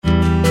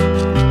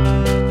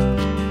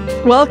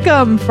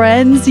Welcome,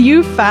 friends.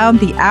 You found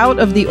the Out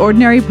of the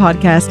Ordinary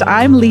podcast.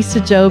 I'm Lisa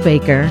Jo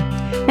Baker.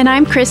 And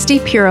I'm Christy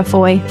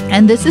Purifoy.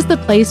 And this is the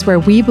place where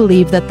we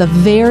believe that the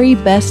very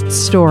best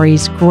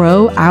stories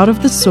grow out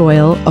of the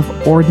soil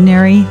of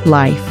ordinary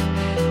life.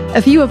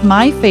 A few of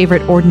my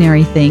favorite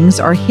ordinary things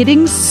are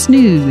hitting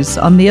snooze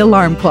on the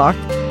alarm clock,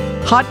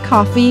 hot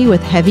coffee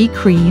with heavy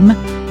cream,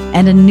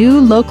 and a new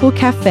local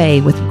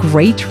cafe with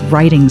great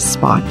writing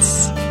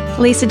spots.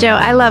 Lisa Jo,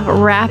 I love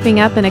wrapping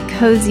up in a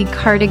cozy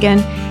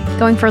cardigan,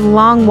 going for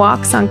long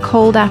walks on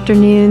cold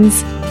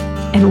afternoons,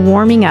 and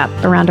warming up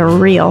around a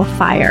real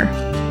fire.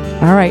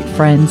 All right,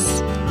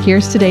 friends,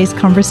 here's today's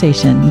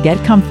conversation. Get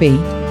comfy.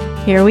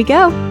 Here we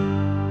go.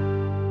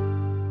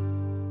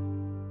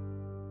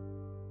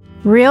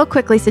 Real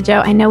quick, Lisa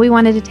Jo, I know we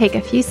wanted to take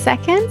a few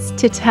seconds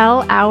to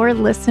tell our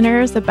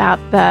listeners about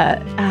the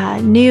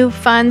new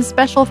fun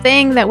special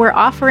thing that we're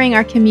offering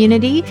our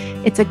community.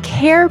 It's a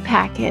care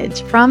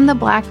package from the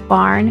Black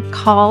Barn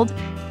called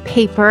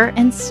Paper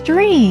and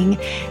String.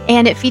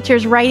 And it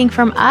features writing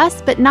from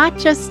us, but not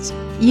just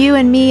you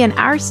and me and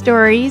our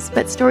stories,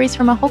 but stories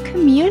from a whole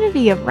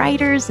community of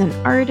writers and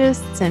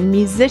artists and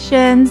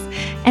musicians.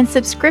 And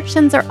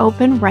subscriptions are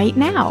open right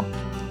now.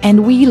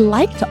 And we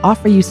like to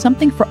offer you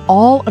something for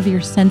all of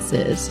your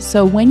senses.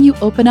 So when you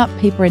open up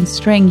Paper and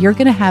String, you're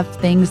going to have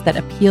things that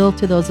appeal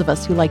to those of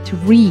us who like to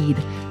read,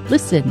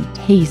 listen,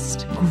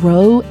 taste,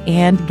 grow,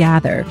 and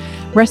gather.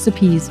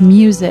 Recipes,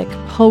 music,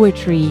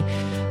 poetry,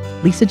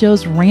 Lisa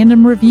Jo's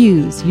random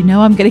reviews. You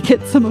know I'm going to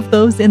get some of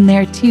those in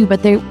there too,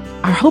 but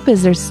our hope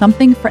is there's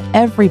something for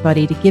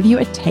everybody to give you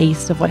a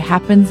taste of what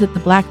happens at the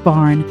Black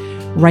Barn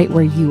right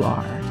where you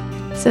are.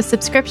 So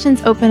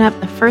subscriptions open up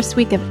the first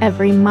week of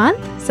every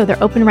month. So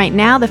they're open right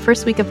now, the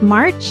first week of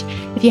March.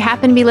 If you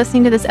happen to be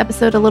listening to this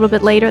episode a little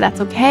bit later, that's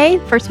okay.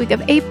 First week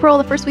of April,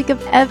 the first week of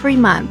every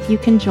month, you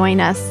can join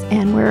us.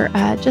 And we're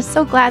just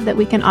so glad that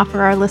we can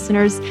offer our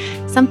listeners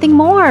something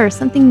more,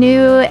 something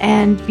new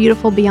and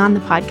beautiful beyond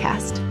the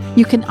podcast.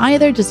 You can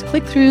either just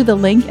click through the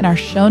link in our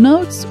show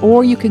notes,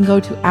 or you can go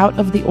to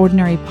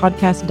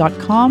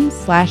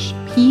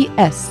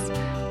outoftheordinarypodcast.com/PS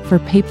for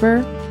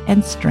Paper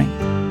and String.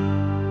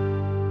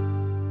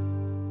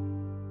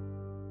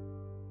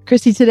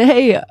 Christy,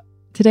 today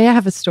I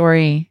have a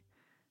story,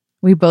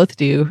 we both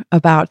do,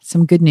 about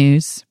some good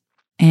news,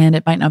 and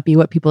it might not be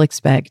what people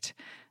expect.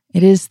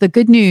 It is the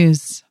good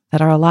news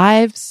that our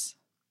lives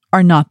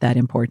are not that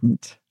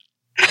important.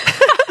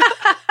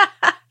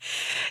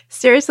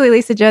 Seriously,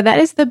 Lisa Jo, that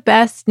is the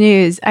best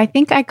news. I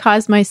think I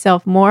caused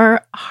myself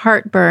more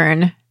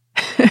heartburn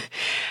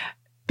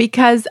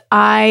because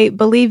I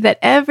believe that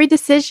every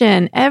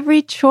decision,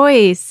 every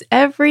choice,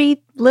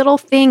 every little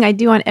thing I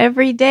do on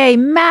every day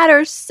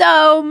matters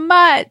so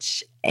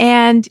much.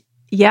 And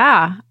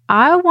yeah,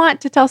 I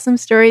want to tell some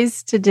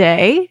stories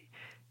today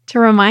to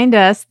remind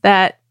us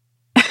that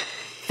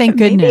thank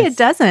goodness. Maybe it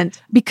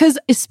doesn't. Because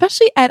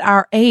especially at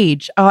our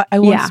age, I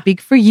won't speak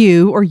for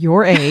you or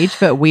your age,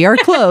 but we are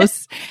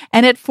close.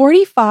 And at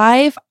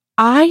 45,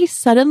 I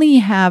suddenly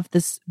have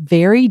this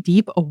very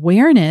deep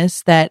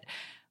awareness that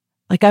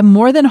like I'm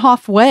more than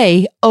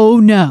halfway. Oh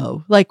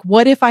no. Like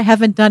what if I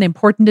haven't done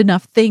important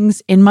enough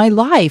things in my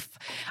life?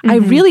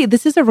 Mm-hmm.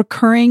 This is a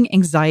recurring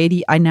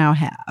anxiety I now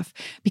have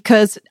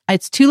because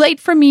it's too late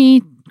for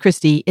me,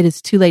 Christy. It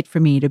is too late for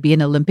me to be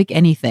an Olympic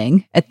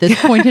anything at this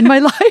point in my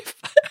life.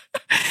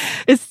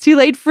 It's too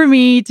late for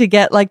me to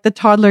get like the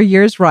toddler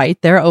years right.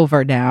 They're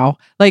over now.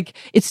 Like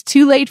it's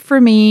too late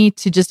for me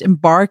to just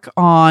embark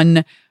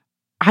on,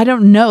 I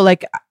don't know,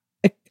 like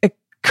a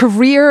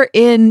career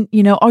in,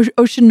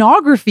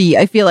 oceanography.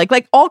 I feel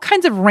like all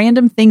kinds of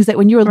random things that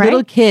when you were a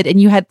little kid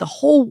and you had the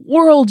whole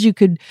world you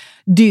could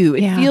do.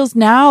 It feels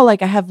now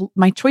like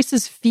my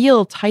choices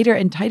feel tighter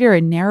and tighter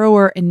and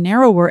narrower and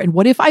narrower. And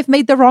what if I've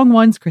made the wrong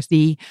ones,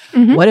 Christy?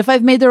 Mm-hmm. What if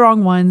I've made the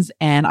wrong ones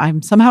and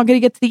I'm somehow going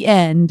to get to the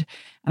end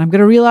and I'm going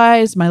to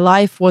realize my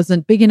life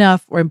wasn't big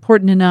enough or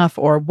important enough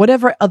or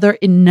whatever other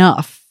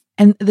enough.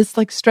 And this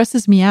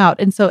stresses me out.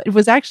 And so it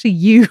was actually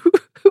you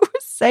who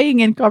was saying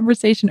in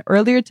conversation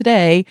earlier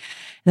today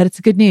that it's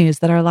good news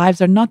that our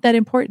lives are not that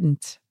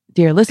important.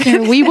 Dear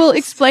listener, we will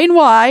explain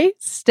why.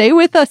 Stay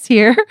with us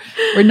here.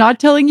 We're not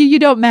telling you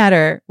don't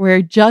matter.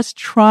 We're just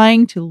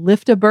trying to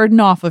lift a burden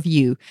off of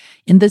you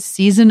in this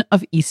season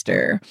of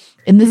Easter,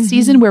 in this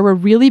season where we're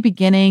really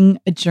beginning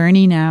a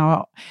journey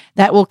now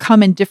that will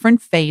come in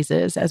different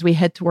phases as we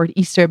head toward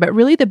Easter. But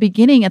really at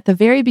the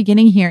very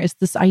beginning here is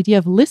this idea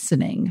of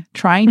listening,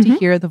 trying to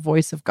hear the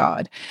voice of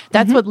God.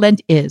 That's what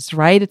Lent is,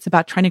 right? It's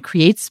about trying to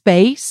create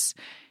space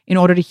in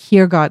order to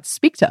hear God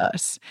speak to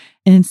us.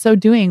 And in so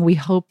doing, we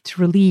hope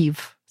to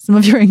relieve some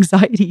of your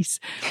anxieties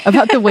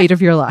about the weight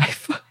of your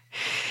life.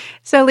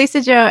 So,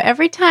 Lisa Jo,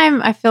 every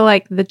time I feel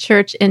like the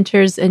church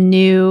enters a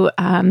new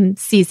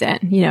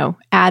season,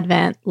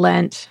 Advent,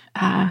 Lent,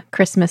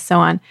 Christmas, so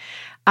on,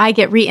 I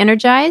get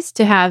re-energized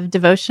to have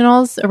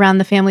devotionals around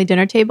the family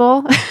dinner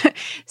table.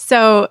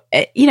 So,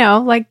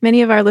 like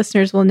many of our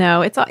listeners will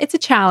know, it's a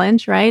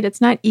challenge, right?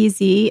 It's not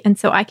easy. And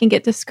so I can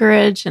get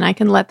discouraged and I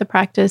can let the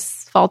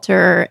practice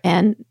falter.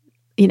 And,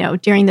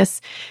 during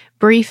this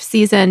brief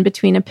season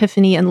between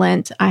Epiphany and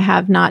Lent, I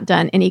have not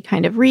done any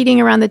kind of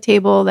reading around the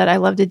table that I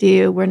love to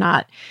do.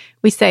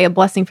 We say a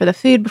blessing for the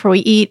food before we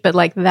eat, but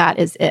like that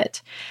is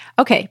it.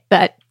 Okay,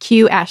 but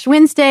cue Ash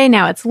Wednesday.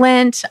 Now it's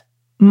Lent.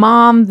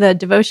 Mom, the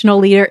devotional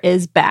leader,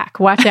 is back.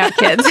 Watch out,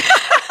 kids.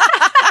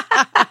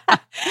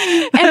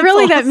 And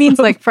really that means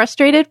like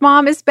frustrated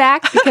mom is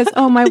back because,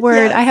 oh my word,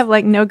 yes. I have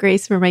like no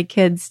grace for my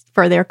kids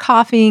for their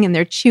coughing and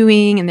their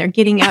chewing and their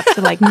getting up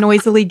to like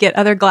noisily get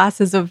other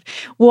glasses of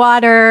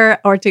water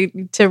or to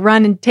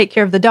run and take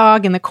care of the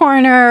dog in the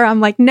corner.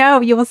 I'm like,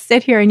 no, you will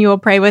sit here and you will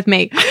pray with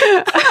me.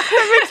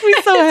 It makes me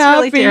so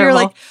happy. Really You're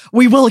like,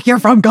 we will hear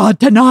from God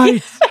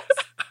tonight.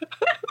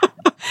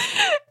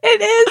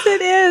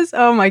 It is.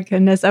 Oh my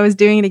goodness. I was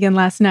doing it again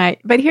last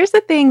night. But here's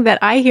the thing that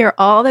I hear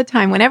all the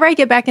time whenever I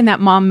get back in that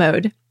mom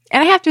mode.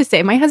 And I have to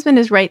say, my husband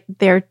is right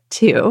there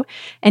too.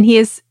 And he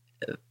is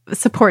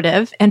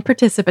supportive and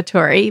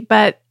participatory.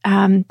 But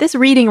this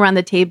reading around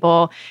the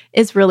table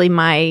is really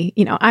my,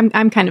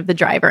 I'm kind of the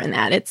driver in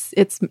that.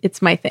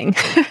 It's my thing.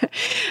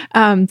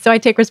 So I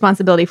take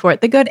responsibility for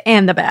it, the good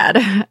and the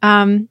bad.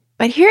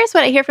 But here's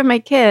what I hear from my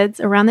kids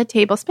around the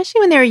table, especially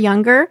when they're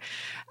younger.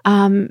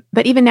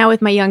 But even now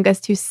with my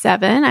youngest, who's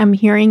 7, I'm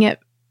hearing it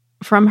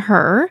from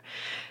her.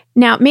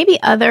 Now, maybe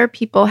other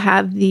people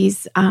have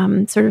these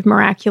sort of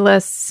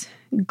miraculous,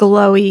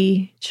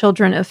 glowy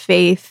children of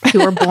faith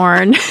who are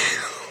born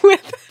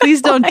with...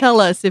 Please don't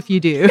tell us if you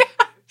do.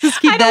 Just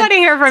keep I don't want to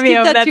hear from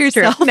you. That's to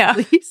yourself, true. No.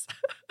 Please.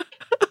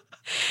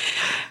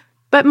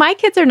 But my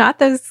kids are not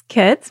those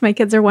kids. My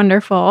kids are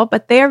wonderful,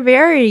 but they are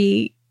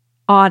very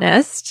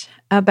honest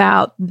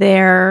about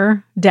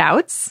their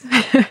doubts.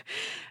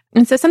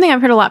 And so something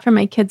I've heard a lot from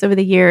my kids over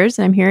the years,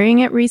 and I'm hearing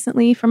it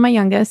recently from my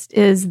youngest,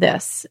 is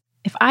this.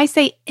 If I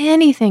say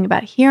anything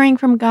about hearing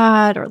from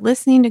God or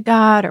listening to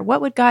God or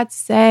what would God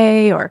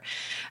say, or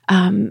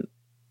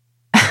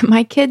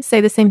my kids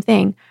say the same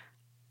thing.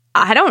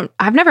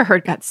 I've never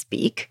heard God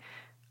speak.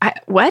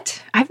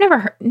 What? I've never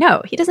heard,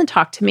 no, he doesn't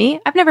talk to me.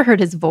 I've never heard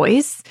his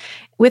voice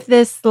with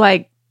this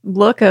like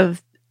look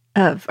of,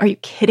 are you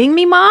kidding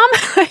me, Mom?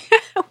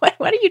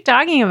 What are you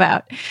talking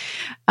about?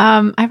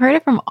 I've heard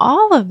it from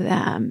all of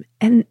them.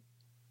 And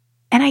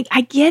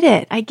I get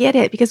it. I get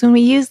it. Because when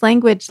we use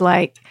language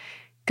like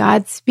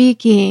God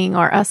speaking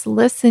or us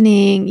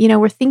listening,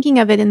 we're thinking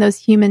of it in those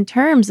human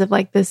terms of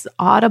like this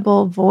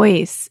audible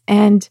voice.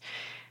 And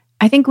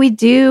I think we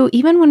do,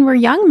 even when we're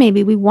young,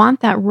 maybe we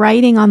want that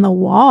writing on the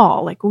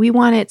wall. Like we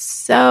want it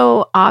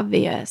so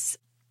obvious.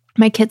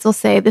 My kids will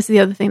say, this is the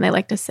other thing they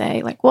like to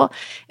say, like, well,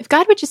 if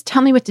God would just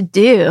tell me what to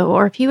do,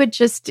 or if he would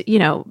just,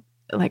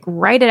 like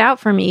write it out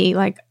for me,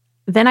 like,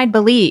 then I'd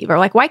believe. Or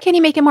like, why can't he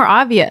make it more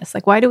obvious?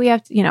 Like, why do we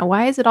have to,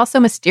 why is it all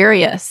so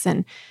mysterious?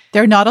 And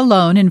they're not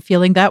alone in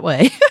feeling that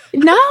way.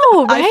 No,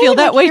 right? I feel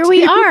that way here too.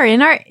 We are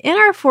in our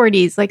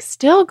 40s, like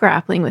still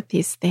grappling with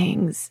these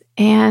things.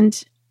 And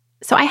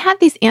so I have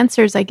these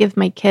answers I give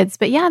my kids,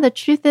 but yeah, the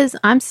truth is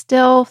I'm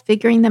still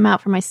figuring them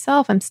out for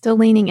myself. I'm still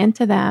leaning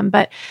into them.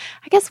 But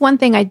I guess one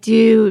thing I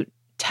do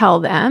tell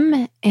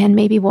them, and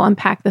maybe we'll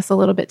unpack this a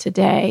little bit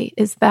today,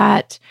 is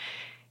that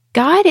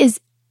God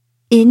is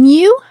in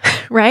you,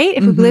 right?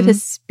 If we believe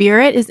his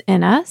spirit is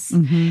in us,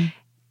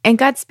 and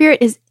God's spirit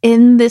is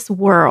in this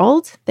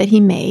world that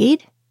he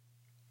made.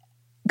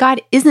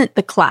 God isn't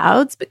the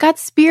clouds, but God's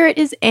spirit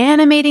is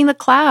animating the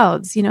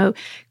clouds.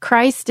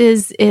 Christ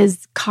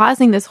is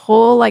causing this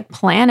whole like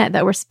planet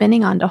that we're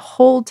spinning on to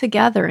hold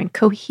together and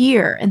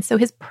cohere. And so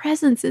his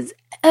presence is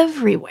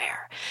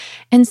everywhere.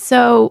 And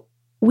so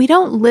we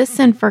don't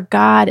listen for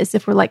God as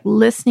if we're like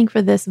listening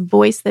for this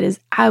voice that is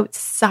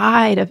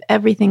outside of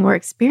everything we're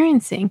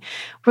experiencing.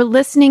 We're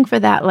listening for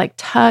that like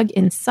tug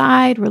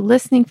inside. We're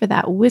listening for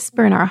that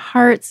whisper in our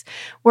hearts.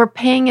 We're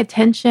paying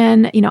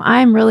attention.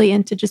 I'm really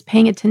into just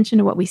paying attention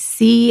to what we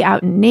see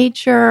out in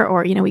nature,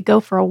 or, we go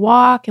for a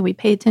walk and we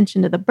pay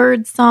attention to the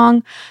bird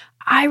song.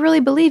 I really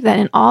believe that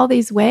in all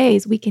these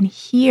ways we can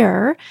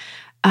hear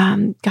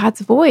God's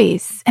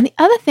voice. And the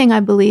other thing I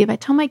believe, I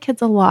tell my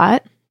kids a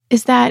lot,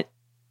 is that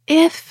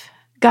if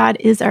God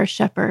is our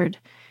shepherd,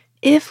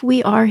 if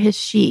we are his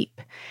sheep,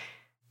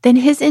 then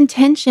his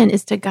intention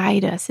is to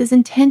guide us. His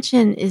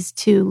intention is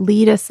to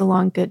lead us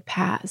along good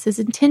paths. His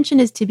intention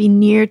is to be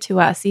near to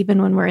us,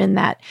 even when we're in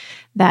that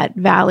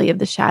valley of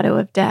the shadow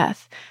of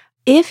death.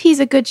 If he's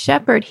a good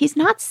shepherd, he's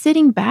not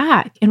sitting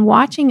back and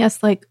watching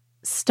us like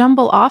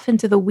stumble off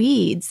into the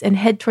weeds and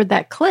head toward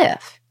that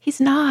cliff.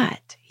 He's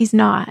not. He's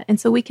not. And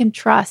so we can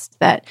trust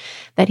that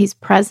he's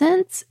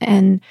present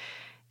and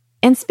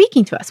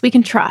speaking to us, we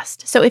can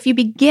trust. So if you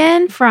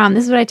begin from,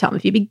 this is what I tell them,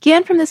 if you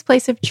begin from this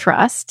place of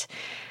trust,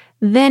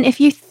 then if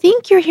you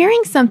think you're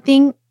hearing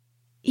something,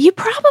 you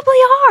probably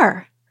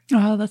are.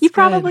 Oh, that's You good.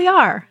 probably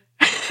are.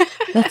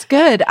 That's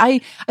good.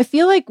 I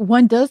feel like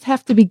one does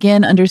have to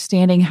begin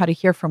understanding how to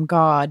hear from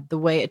God the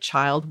way a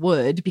child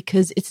would,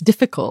 because it's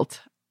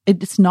difficult.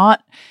 It's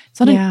not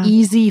an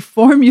easy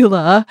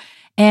formula.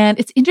 And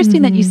it's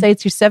interesting that you say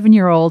it's your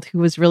 7-year-old who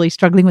was really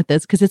struggling with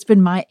this, because it's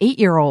been my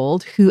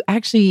 8-year-old who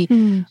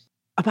actually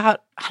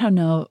about,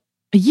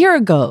 a year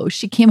ago,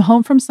 she came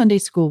home from Sunday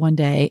school one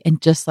day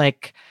and just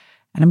like,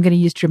 and I'm going to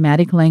use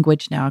dramatic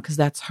language now because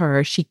that's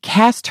her. She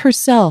cast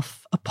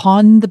herself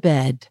upon the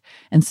bed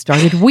and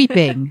started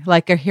weeping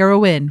like a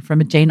heroine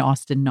from a Jane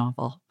Austen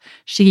novel.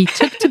 She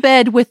took to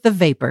bed with the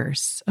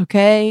vapors,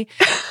 okay?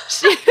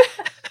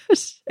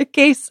 A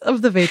case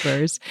of the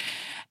vapors.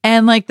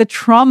 And like the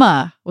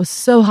trauma was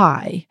so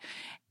high.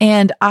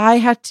 And I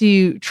had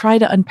to try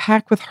to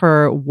unpack with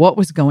her what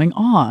was going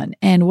on.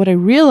 And what I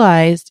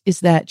realized is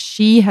that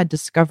she had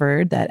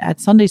discovered that at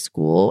Sunday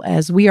school,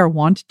 as we are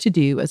wont to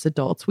do as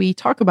adults, we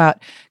talk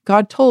about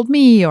God told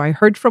me, or I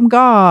heard from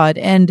God.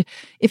 And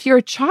if you're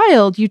a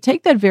child, you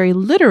take that very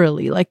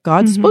literally, like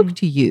God spoke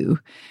to you.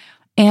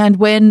 And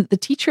when the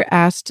teacher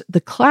asked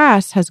the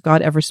class, has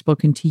God ever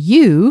spoken to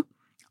you?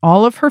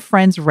 All of her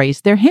friends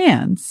raised their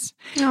hands.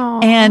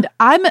 Aww. And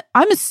I'm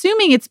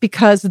assuming it's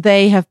because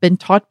they have been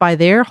taught by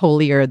their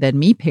holier than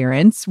me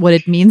parents what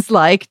it means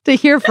like to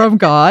hear from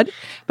God.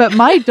 But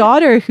my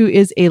daughter, who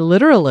is a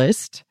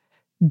literalist,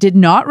 did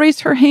not raise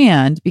her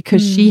hand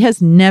because she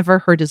has never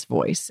heard his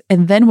voice,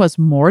 and then was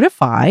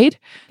mortified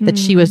that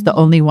she was the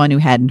only one who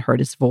hadn't heard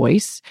his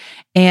voice.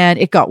 And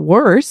it got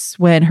worse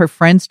when her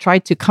friends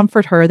tried to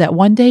comfort her that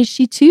one day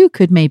she too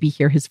could maybe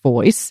hear his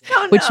voice,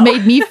 which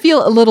made me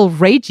feel a little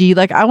ragey.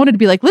 Like I wanted to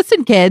be like,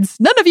 listen, kids,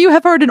 none of you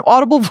have heard an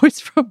audible voice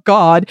from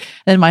God.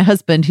 And my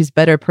husband, who's a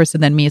better person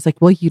than me, is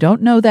like, well, you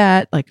don't know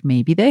that. Like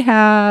maybe they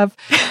have.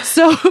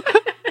 So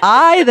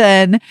I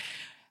then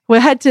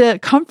had to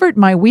comfort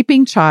my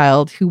weeping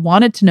child who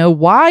wanted to know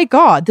why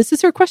God, this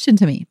is her question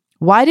to me,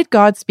 why did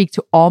God speak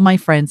to all my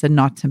friends and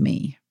not to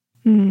me?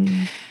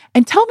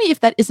 And tell me if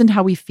that isn't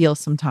how we feel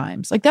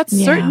sometimes. Like that's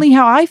certainly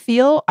how I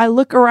feel. I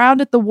look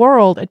around at the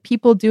world, at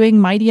people doing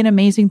mighty and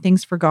amazing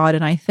things for God,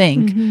 and I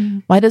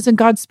think, why doesn't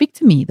God speak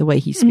to me the way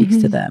he speaks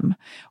to them?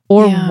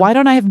 Or why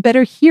don't I have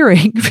better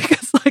hearing?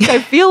 Because like I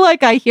feel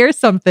like I hear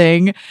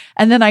something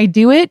and then I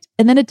do it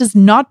and then it does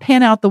not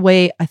pan out the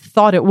way I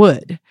thought it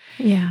would.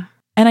 Yeah.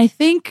 And I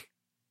think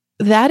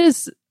that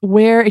is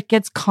where it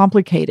gets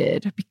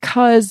complicated,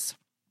 because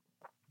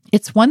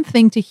it's one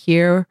thing to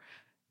hear,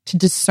 to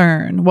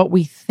discern what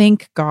we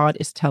think God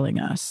is telling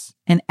us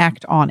and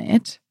act on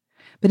it.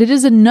 But it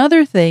is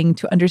another thing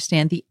to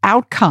understand the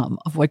outcome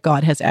of what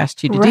God has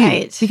asked you to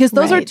do, because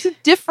those are two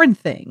different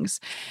things.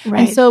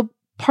 And so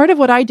part of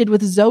what I did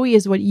with Zoe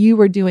is what you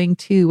were doing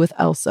too with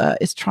Elsa,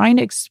 is trying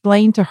to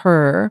explain to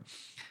her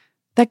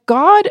that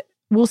God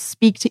will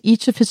speak to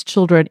each of his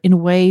children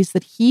in ways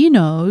that he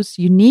knows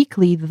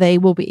uniquely they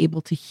will be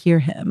able to hear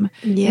him.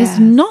 Yes. It is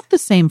not the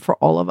same for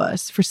all of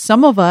us. For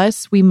some of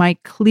us, we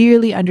might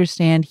clearly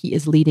understand he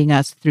is leading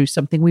us through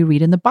something we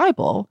read in the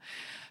Bible.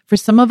 For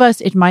some of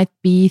us, it might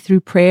be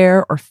through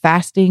prayer or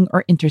fasting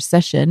or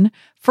intercession.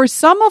 For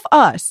some of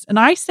us, and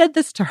I said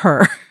this to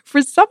her,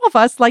 for some of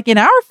us, like in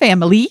our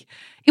family,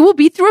 it will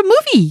be through a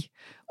movie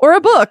or a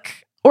book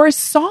or a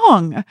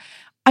song.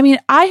 I mean,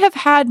 I have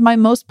had my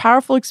most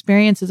powerful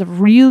experiences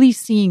of really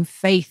seeing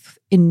faith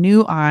in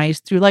new eyes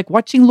through like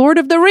watching Lord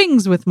of the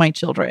Rings with my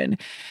children.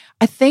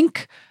 I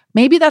think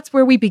maybe that's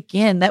where we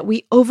begin, that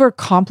we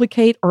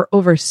overcomplicate or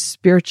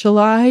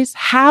over-spiritualize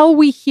how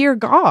we hear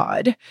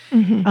God,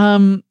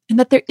 and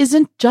that there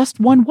isn't just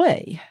one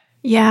way.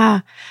 Yeah.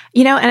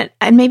 You know,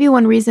 and maybe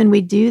one reason we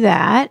do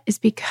that is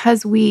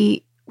because we're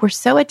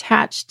so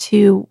attached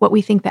to what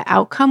we think the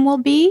outcome will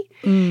be.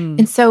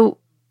 And so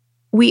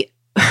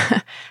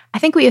I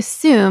think we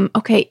assume,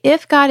 okay,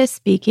 if God is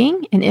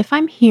speaking and if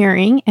I'm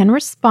hearing and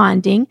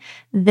responding,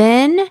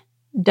 then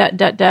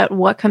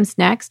what comes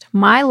next?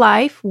 My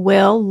life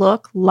will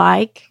look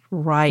like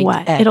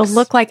what? X. It'll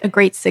look like a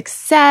great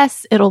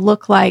success. It'll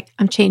look like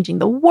I'm changing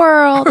the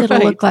world. It'll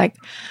look like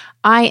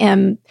I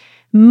am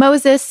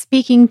Moses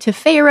speaking to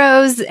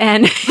pharaohs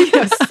and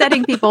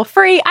setting people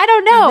free. I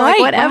don't know. Like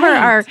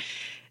whatever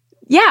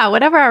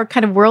our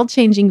kind of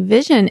world-changing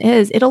vision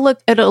is, it'll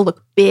look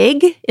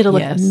big, it'll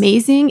look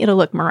amazing, it'll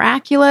look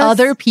miraculous.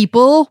 Other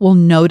people will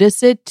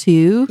notice it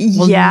too.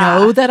 Will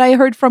know that I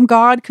heard from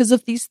God because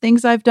of these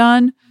things I've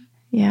done.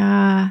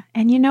 Yeah.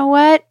 And you know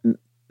what?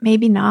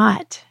 Maybe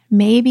not.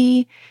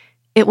 Maybe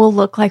it will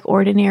look like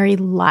ordinary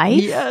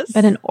life,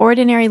 but an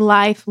ordinary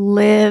life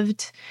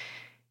lived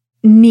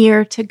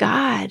near to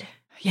God.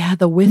 Yeah,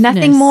 the witness.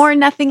 Nothing more,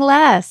 nothing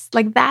less.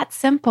 Like that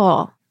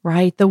simple.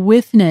 Right. The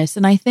witness.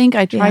 And I think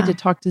I tried to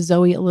talk to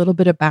Zoe a little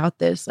bit about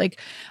this. Like,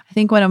 I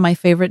think one of my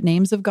favorite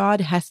names of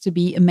God has to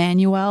be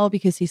Emmanuel,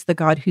 because he's the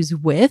God who's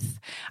with.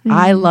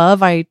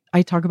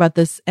 I talk about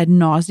this ad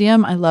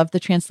nauseum. I love the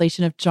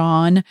translation of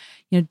John.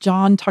 You know,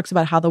 John talks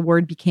about how the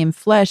word became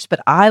flesh, but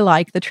I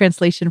like the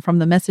translation from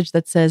the Message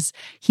that says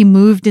he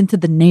moved into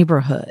the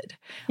neighborhood.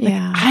 Like,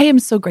 I am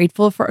so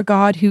grateful for a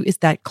God who is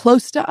that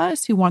close to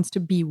us, who wants to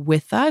be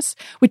with us,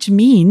 which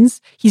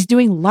means he's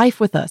doing life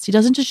with us. He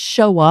doesn't just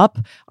show up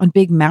on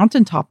big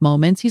mountaintop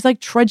moments. He's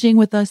like trudging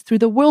with us through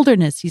the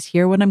wilderness. He's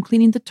here when I'm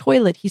cleaning the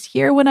toilet. He's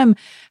here when I'm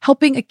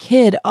helping a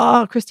kid.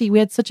 Oh, Christy, we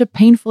had such a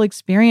painful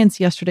experience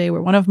yesterday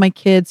where one of my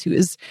kids, who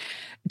is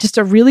just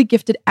a really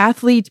gifted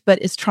athlete,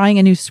 but is trying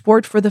a new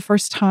sport for the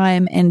first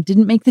time and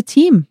didn't make the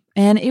team.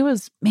 And it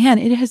was, man,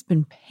 it has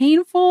been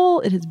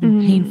painful. It has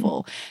been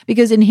painful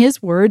because in his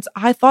words,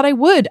 I thought I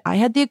would. I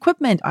had the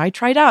equipment. I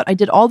tried out. I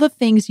did all the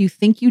things you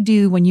think you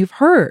do when you've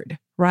heard,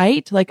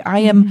 right? Like I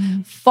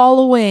am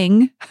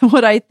following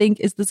what I think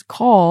is this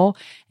call.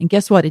 And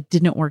guess what? It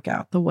didn't work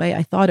out the way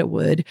I thought it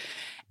would.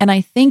 And I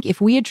think if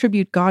we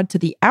attribute God to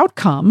the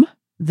outcome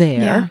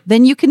there,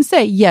 then you can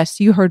say, yes,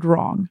 you heard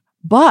wrong.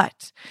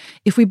 But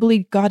if we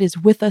believe God is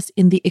with us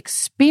in the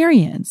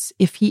experience,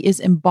 if he is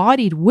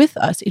embodied with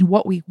us in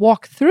what we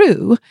walk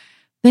through,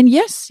 then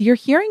yes, you're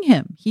hearing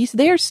him. He's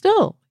there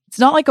still. It's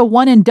not like a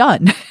one and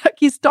done.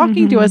 He's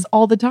talking to us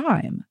all the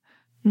time.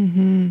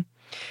 You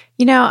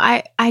know,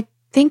 I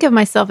think of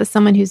myself as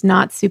someone who's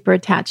not super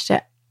attached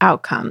to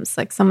outcomes,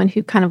 like someone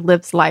who kind of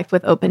lives life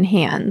with open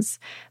hands.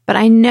 But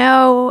I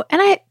know,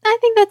 and I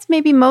think that's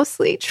maybe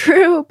mostly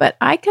true, but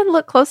I can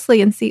look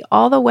closely and see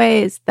all the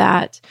ways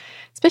that,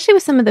 especially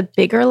with some of the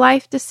bigger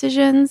life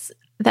decisions,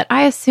 that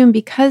I assume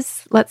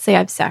because, let's say,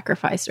 I've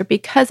sacrificed or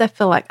because I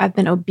feel like I've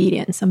been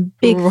obedient in some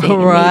big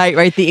thing.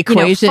 Right. The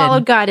equation.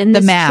 Followed God in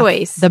this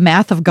choice. The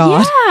math of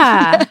God.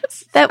 Yeah.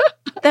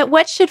 That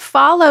what should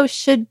follow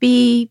should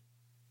be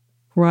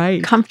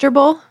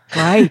comfortable.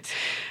 Right.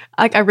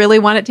 Like I really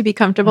want it to be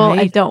comfortable. Right.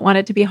 I don't want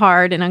it to be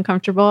hard and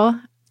uncomfortable.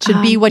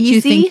 Should be what easy.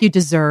 You think you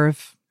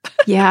deserve.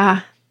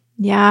 Yeah.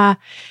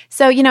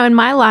 So, in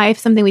my life,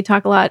 something we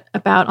talk a lot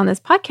about on this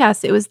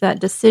podcast, it was that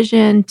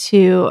decision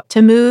to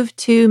move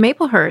to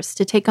Maplehurst,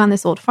 to take on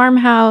this old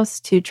farmhouse,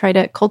 to try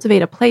to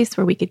cultivate a place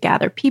where we could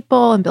gather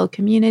people and build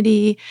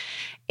community.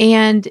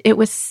 And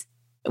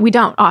we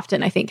don't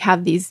often, I think,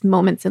 have these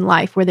moments in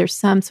life where there's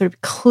some sort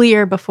of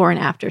clear before and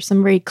after,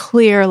 some very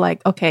clear,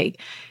 like, okay,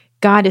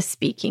 God is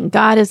speaking.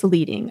 God is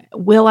leading.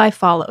 Will I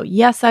follow?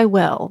 Yes, I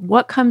will.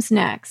 What comes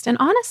next? And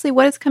honestly,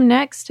 what has come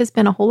next has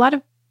been a whole lot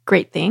of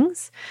great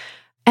things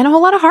and a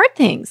whole lot of hard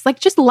things, like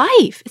just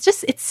life.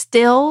 It's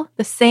still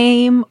the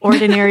same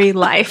ordinary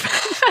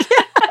life.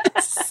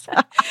 Yes.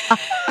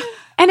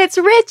 And it's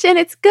rich and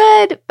it's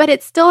good, but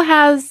it still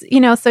has,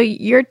 so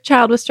your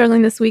child was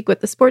struggling this week with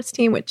the sports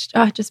team, which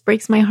just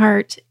breaks my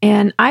heart.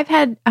 And I've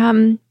had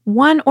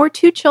one or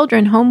two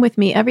children home with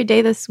me every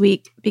day this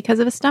week because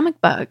of a stomach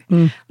bug.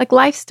 Like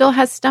life still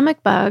has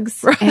stomach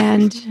bugs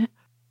and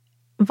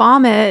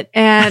vomit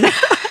and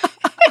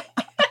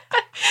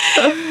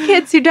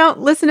kids who don't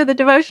listen to the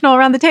devotional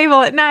around the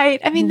table at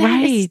night. I mean,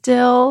 that is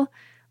still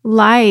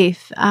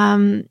life.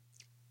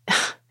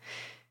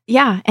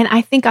 Yeah. And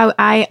I think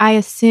I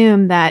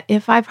assume that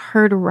if I've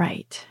heard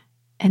right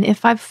and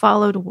if I've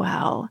followed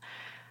well,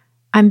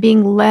 I'm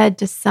being led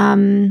to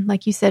some,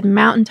 like you said,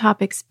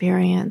 mountaintop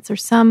experience or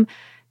some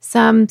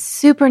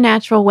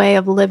supernatural way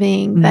of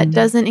living that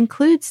doesn't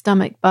include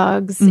stomach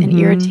bugs and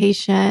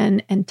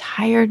irritation and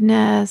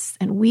tiredness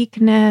and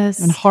weakness.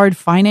 And hard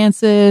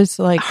finances.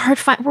 Right.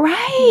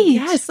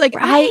 Yes. Like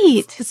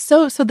right.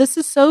 So this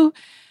is so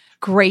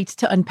great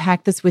to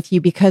unpack this with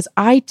you because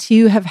I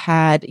too have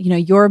had,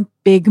 your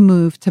big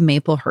move to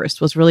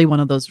Maplehurst was really one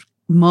of those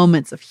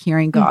moments of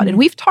hearing God. And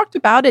we've talked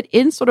about it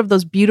in sort of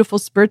those beautiful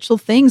spiritual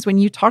things. When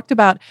you talked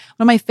about,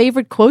 one of my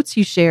favorite quotes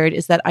you shared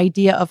is that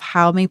idea of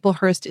how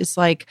Maplehurst is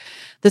like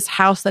this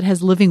house that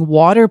has living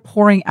water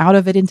pouring out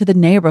of it into the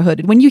neighborhood.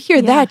 And when you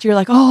hear that, you're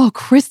like, oh,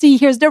 Christy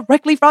hears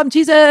directly from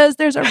Jesus.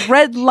 There's a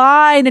red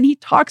line and he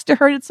talks to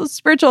her. And it's so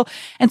spiritual.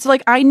 And so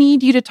like, I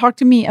need you to talk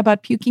to me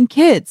about puking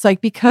kids,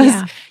 like,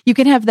 because you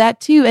can have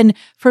that too. And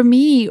for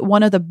me,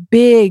 one of the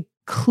big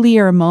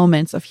clear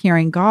moments of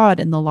hearing God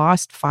in the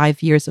last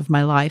 5 years of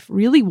my life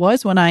really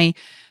was when I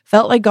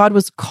felt like God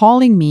was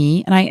calling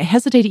me, and I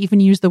hesitate to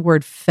even use the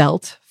word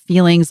felt,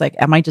 feelings, like,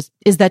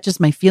 is that just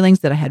my feelings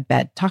that I had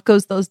bad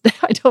tacos those days?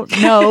 I don't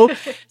know.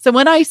 So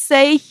when I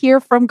say hear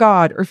from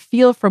God or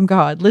feel from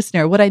God,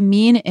 listener, what I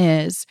mean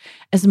is,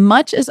 as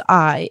much as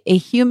I, a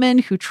human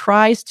who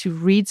tries to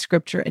read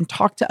scripture and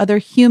talk to other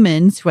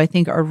humans who I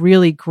think are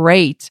really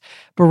great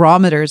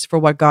barometers for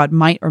what God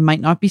might or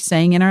might not be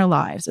saying in our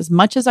lives, as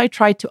much as I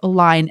try to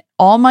align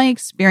all my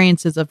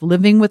experiences of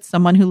living with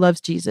someone who loves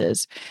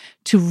Jesus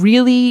to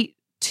really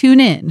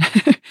tune in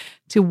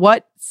to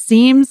what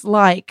seems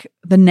like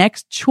the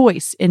next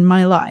choice in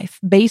my life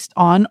based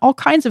on all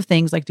kinds of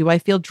things. Like, do I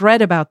feel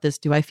dread about this?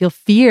 Do I feel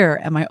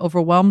fear? Am I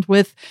overwhelmed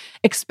with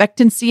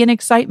expectancy and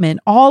excitement?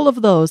 All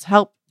of those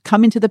help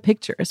come into the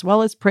picture, as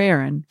well as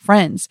prayer and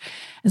friends.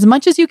 As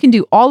much as you can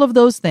do all of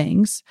those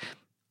things,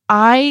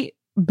 I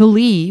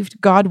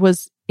believed God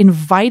was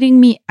inviting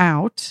me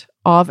out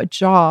of a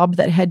job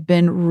that had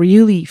been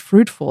really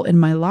fruitful in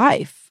my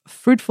life,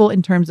 fruitful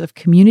in terms of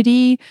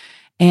community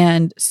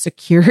and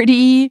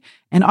security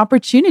and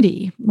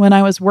opportunity. When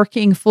I was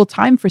working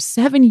full-time for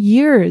 7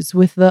 years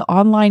with the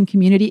online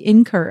community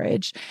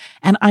Encourage,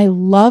 and I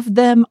loved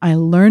them. I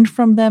learned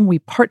from them. We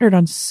partnered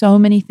on so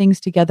many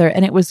things together,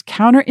 and it was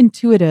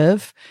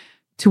counterintuitive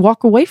to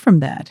walk away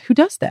from that. Who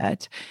does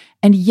that?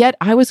 And yet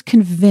I was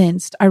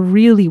convinced, I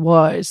really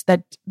was,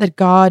 that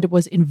God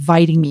was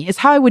inviting me, is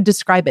how I would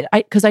describe it.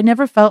 Because I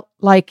never felt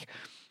like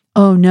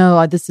oh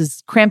no, this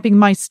is cramping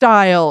my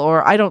style,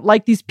 or I don't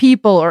like these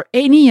people, or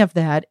any of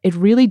that. It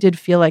really did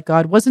feel like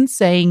God wasn't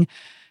saying,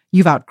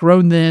 you've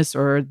outgrown this,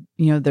 or,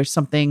 there's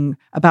something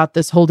about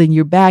this holding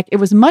you back. It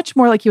was much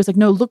more like he was like,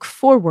 no, look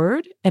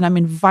forward, and I'm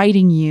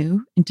inviting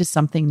you into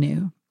something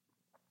new.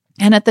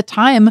 And at the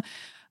time,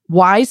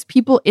 wise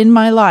people in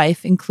my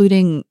life,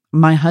 including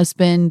my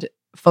husband,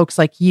 folks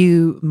like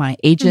you, my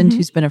agent,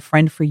 who's been a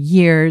friend for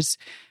years,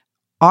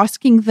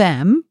 asking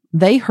them,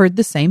 they heard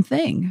the same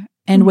thing.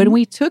 And when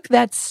we took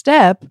that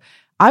step,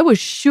 I was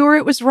sure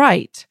it was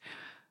right.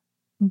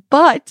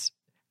 But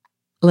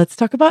let's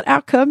talk about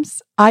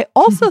outcomes. I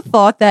also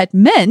thought that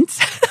meant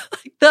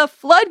the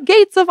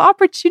floodgates of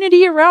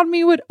opportunity around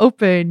me would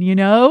open,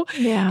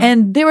 Yeah.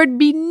 And there would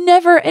be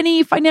never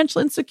any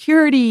financial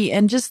insecurity,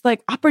 and just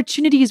like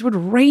opportunities would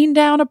rain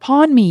down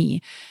upon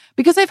me.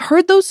 Because I've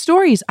heard those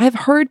stories. I've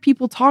heard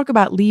people talk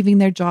about leaving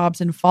their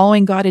jobs and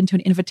following God into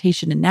an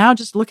invitation. And now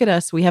just look at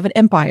us. We have an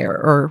empire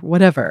or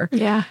whatever.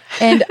 Yeah.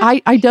 And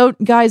I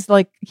don't, guys,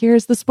 like,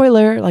 here's the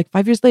spoiler, like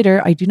 5 years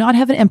later, I do not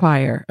have an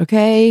empire.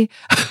 Okay.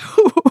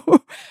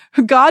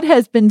 God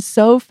has been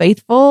so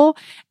faithful,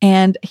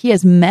 and he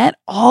has met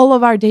all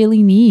of our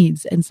daily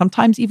needs, and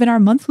sometimes even our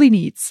monthly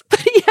needs,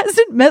 but he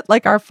hasn't met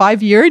like our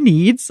 5-year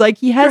needs. Like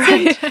he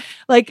hasn't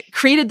like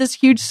created this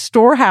huge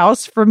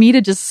storehouse for me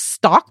to just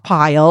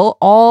stockpile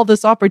all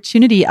this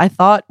opportunity I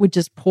thought would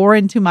just pour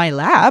into my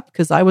lap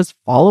because I was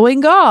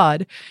following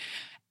God.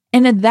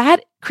 And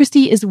that,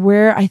 Christy, is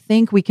where I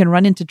think we can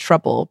run into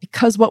trouble,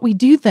 because what we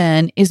do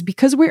then is,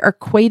 because we're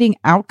equating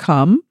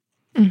outcome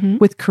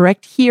with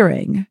correct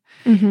hearing,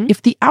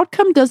 if the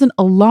outcome doesn't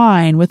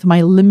align with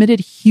my limited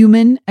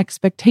human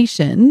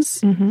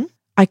expectations,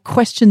 I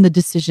question the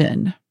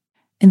decision.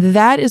 And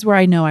that is where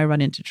I know I run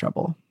into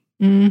trouble.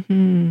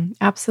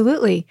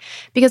 Absolutely.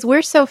 Because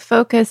we're so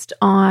focused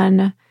on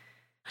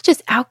not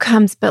just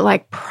outcomes, but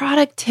like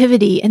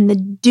productivity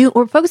and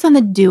we're focused on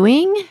the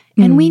doing.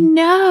 And we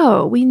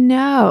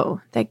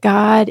know that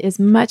God is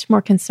much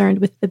more concerned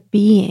with the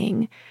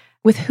being,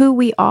 with who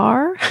we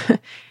are,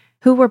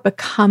 who we're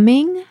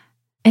becoming,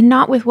 and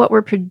not with what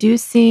we're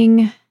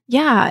producing.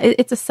 Yeah,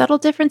 it's a subtle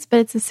difference, but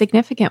it's a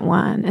significant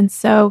one. And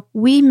so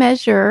we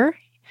measure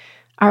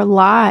our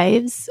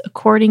lives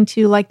according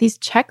to like these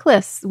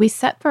checklists we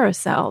set for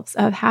ourselves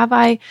of, have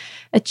I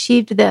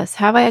achieved this?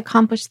 Have I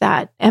accomplished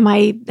that? Am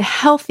I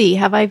healthy?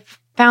 Have I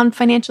found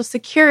financial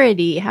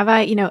security? Have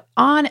I,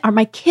 are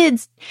my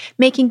kids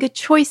making good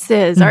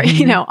choices? Or,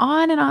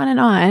 on and on and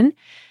on.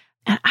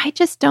 And I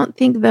just don't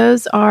think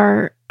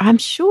I'm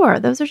sure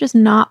those are just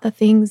not the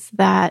things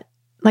that,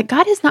 like,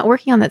 God is not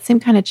working on that same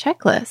kind of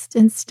checklist.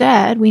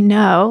 Instead, we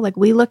know, like,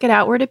 we look at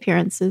outward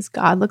appearances,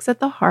 God looks at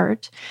the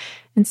heart.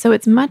 And so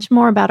it's much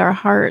more about our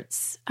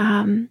hearts.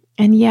 And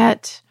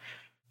yet,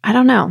 I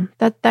don't know,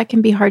 that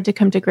can be hard to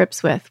come to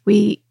grips with.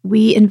 We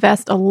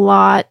invest a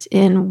lot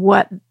in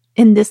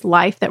this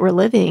life that we're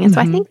living. And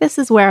so I think this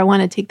is where I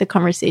want to take the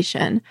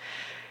conversation.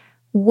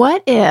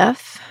 What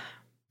if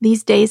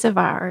these days of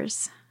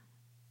ours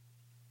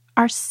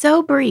are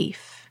so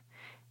brief,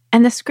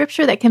 and the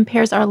scripture that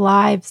compares our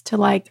lives to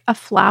like a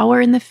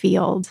flower in the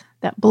field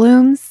that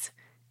blooms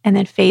and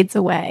then fades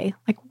away?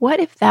 Like,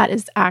 what if that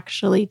is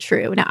actually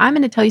true? Now, I'm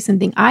going to tell you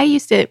something. I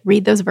used to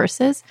read those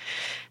verses,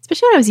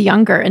 especially when I was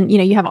younger, and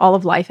you have all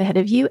of life ahead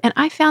of you, and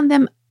I found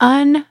them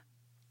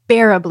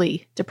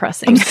unbearably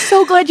depressing. I'm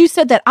so glad you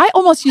said that. I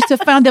almost used to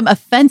find them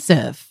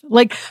offensive.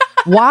 Like,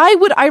 why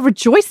would I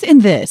rejoice in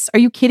this? Are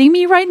you kidding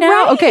me right now?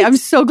 Right. Okay, I'm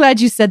so glad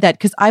you said that,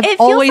 because I've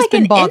always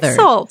been bothered.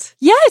 Insult.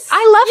 Yes.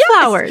 I love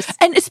flowers.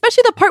 And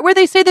especially the part where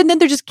they say that then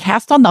they're just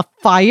cast on the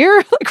fire.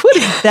 Like, what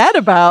is that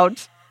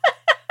about?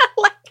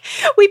 Like,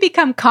 we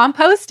become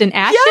compost and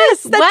ashes?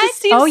 Yes, that what?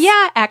 just seems... Oh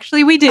yeah,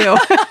 actually we do.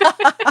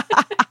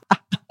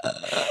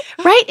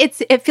 Right?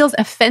 It feels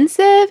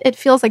offensive. It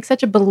feels like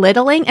such a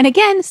belittling. And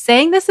again,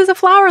 saying this as a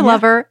flower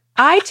lover,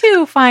 I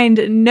too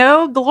find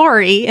no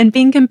glory in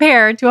being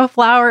compared to a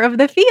flower of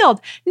the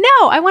field.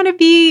 No, I want to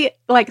be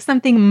like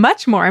something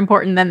much more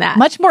important than that.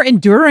 Much more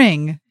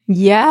enduring.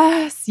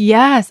 Yes.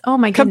 Oh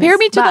my goodness. Compare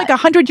me to like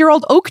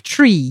 100-year-old oak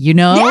tree,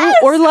 Yes!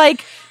 Or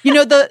like,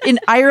 in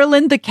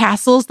Ireland, the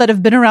castles that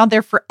have been around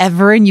there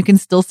forever and you can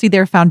still see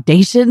their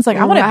foundations. Like,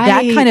 I want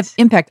that kind of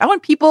impact. I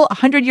want people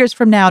 100 years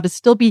from now to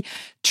still be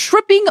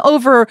tripping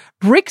over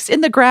bricks in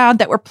the ground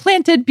that were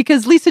planted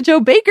because Lisa Jo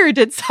Baker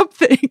did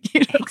something.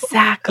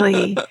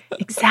 Exactly.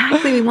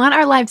 We want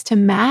our lives to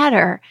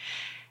matter.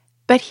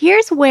 But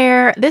this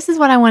is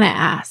what I want to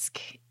ask.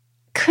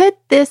 Could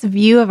this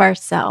view of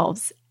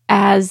ourselves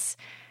as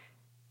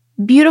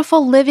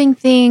beautiful living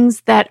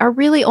things that are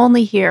really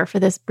only here for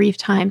this brief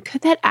time,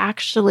 could that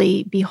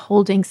actually be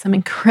holding some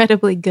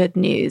incredibly good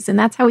news? And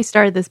that's how we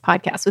started this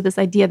podcast, with this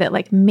idea that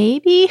like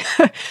maybe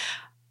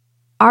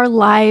our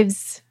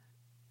lives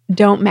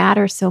don't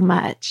matter so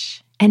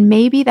much. And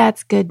maybe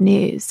that's good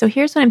news. So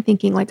here's what I'm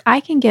thinking. Like, I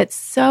can get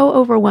so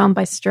overwhelmed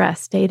by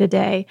stress day to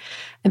day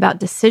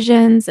about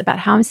decisions, about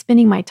how I'm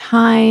spending my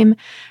time,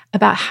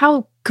 about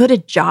how good a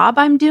job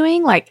I'm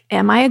doing? Like,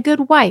 am I a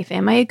good wife?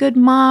 Am I a good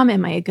mom?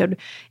 Am I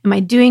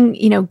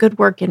doing, good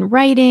work in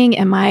writing?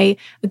 Am I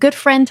a good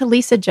friend to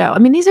Lisa Joe? I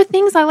mean, these are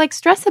things I like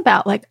stress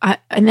about.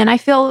 And then I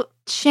feel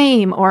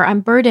shame or I'm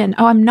burdened.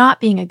 Oh, I'm not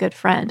being a good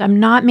friend. I'm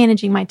not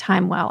managing my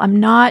time well. I'm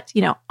not,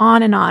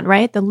 on and on,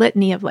 right? The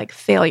litany of like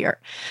failure.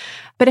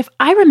 But if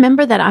I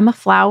remember that I'm a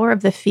flower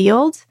of the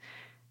field,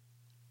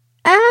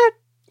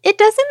 it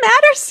doesn't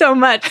matter so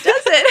much,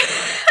 does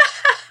it?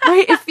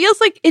 Right. It feels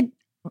like it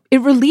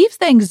relieves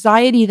the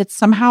anxiety that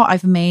somehow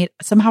I've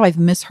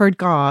misheard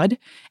God.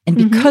 And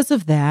because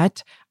of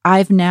that,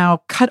 I've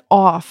now cut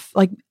off,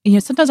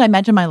 sometimes I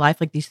imagine my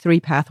life like these 3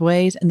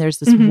 pathways, and there's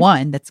this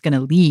one that's going to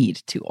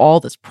lead to all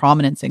this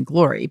prominence and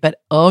glory.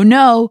 But oh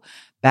no,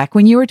 back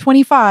when you were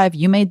 25,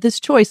 you made this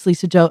choice,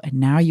 Lisa Joe, and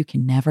now you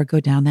can never go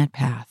down that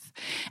path.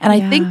 And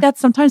I think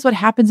that's sometimes what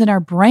happens in our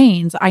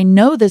brains. I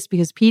know this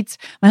because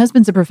my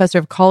husband's a professor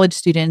of college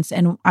students,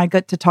 and I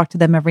get to talk to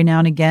them every now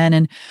and again.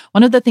 And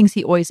one of the things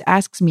he always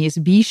asks me is,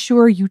 be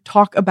sure you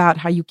talk about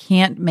how you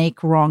can't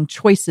make wrong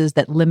choices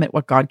that limit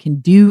what God can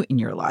do in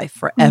your life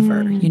forever,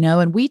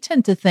 And we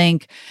tend to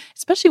think,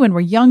 especially when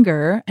we're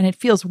younger, and it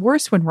feels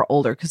worse when we're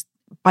older, because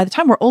by the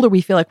time we're older, we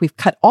feel like we've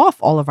cut off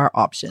all of our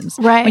options.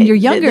 Right. When you're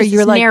younger,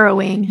 you're like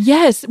narrowing.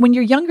 Yes. When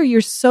you're younger,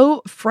 you're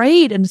so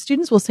afraid. And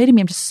students will say to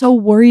me, I'm just so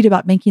worried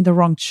about making the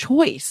wrong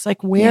choice.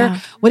 Like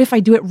what if I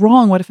do it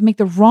wrong? What if I make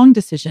the wrong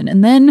decision?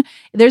 And then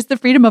there's the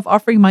freedom of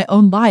offering my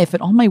own life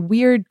and all my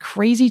weird,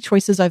 crazy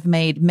choices I've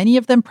made. Many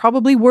of them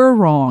probably were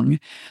wrong.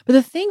 But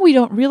the thing we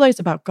don't realize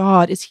about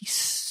God is he's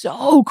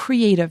so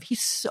creative.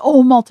 He's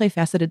so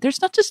multifaceted.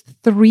 There's not just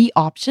 3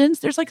 options.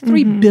 There's like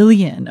 3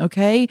 billion.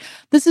 Okay.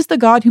 This is the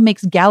God who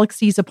makes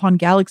galaxies upon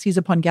galaxies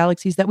upon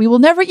galaxies that we will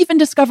never even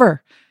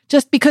discover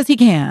just because he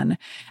can.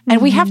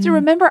 And we have to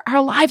remember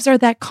our lives are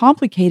that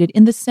complicated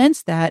in the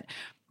sense that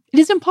it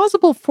is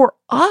impossible for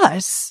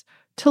us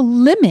to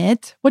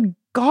limit what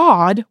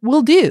God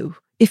will do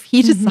if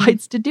he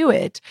decides to do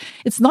it.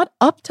 It's not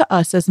up to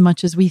us as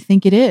much as we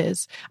think it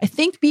is. I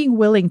think being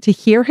willing to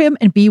hear him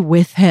and be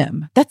with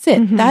him, that's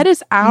it. That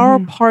is our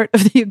part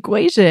of the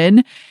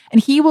equation,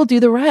 and he will do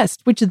the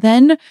rest, which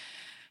then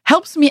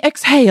helps me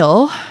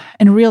exhale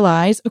and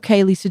realize,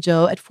 okay, Lisa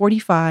Joe, at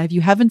 45, you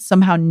haven't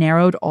somehow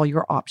narrowed all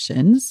your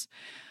options.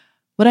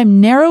 What I'm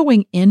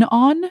narrowing in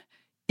on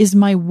is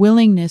my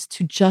willingness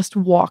to just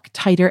walk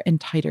tighter and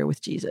tighter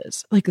with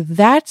Jesus. Like,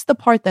 that's the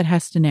part that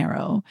has to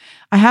narrow.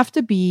 I have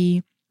to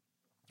be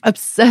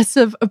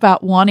obsessive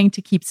about wanting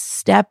to keep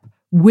step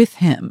with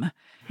him.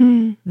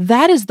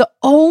 That is the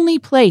only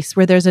place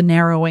where there's a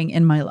narrowing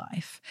in my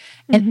life.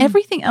 And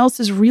everything else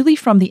is really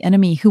from the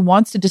enemy who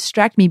wants to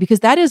distract me, because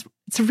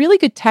it's a really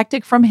good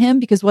tactic from him,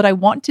 because what I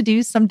want to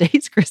do some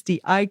days, Christy,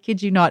 I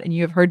kid you not, and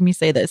you have heard me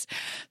say this,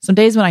 some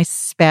days when I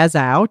spaz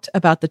out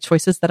about the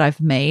choices that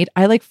I've made,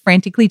 I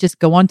frantically just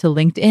go onto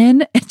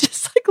LinkedIn and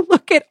just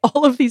look at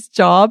all of these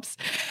jobs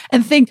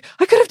and think,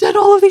 I could have done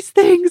all of these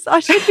things. I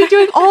should be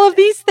doing all of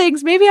these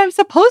things. Maybe I'm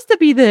supposed to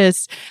be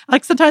this.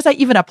 Sometimes I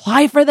even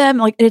apply for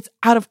them. It's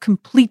out of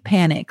complete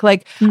panic. I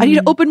need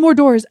to open more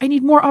doors. I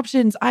need more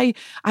options. I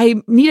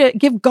need to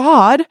give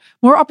God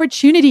more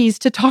opportunities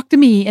to talk to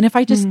me. And if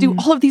I just do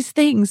all of these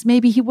things,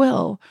 maybe he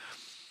will.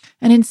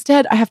 And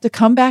instead, I have to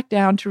come back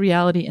down to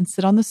reality and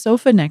sit on the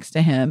sofa next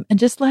to him and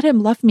just let him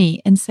love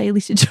me and say,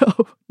 Lisa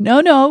Joe,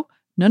 no.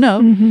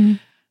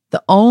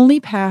 The only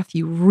path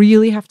you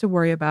really have to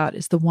worry about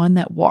is the one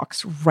that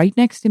walks right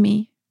next to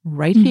me,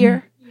 right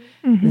here.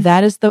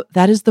 That is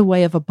the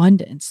way of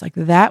abundance.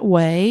 That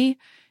way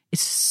is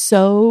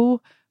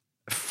so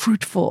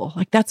fruitful.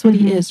 That's what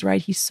he is,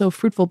 right? He's so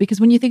fruitful, because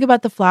when you think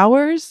about the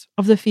flowers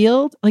of the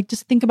field,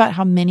 just think about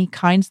how many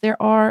kinds there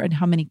are and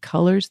how many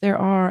colors there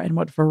are and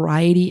what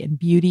variety and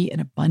beauty and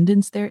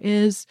abundance there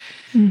is.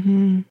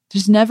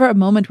 There's never a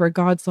moment where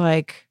God's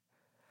like,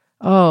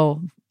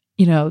 oh,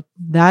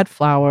 that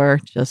flower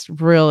just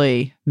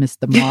really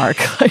missed the mark.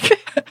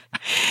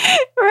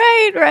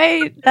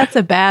 Right. That's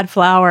a bad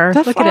flower.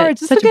 Look at it.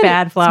 Such a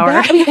bad flower.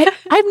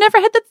 I've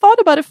never had the thought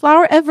about a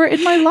flower ever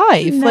in my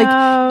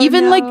life.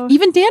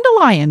 Even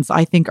dandelions,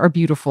 I think, are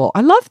beautiful.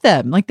 I love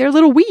them. They're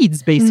little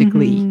weeds,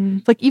 basically.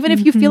 Even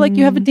if you feel like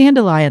you have a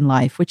dandelion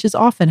life, which is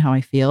often how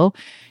I feel,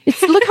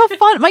 look how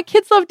fun. My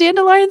kids love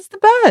dandelions the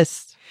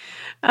best.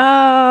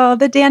 Oh,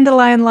 the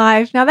dandelion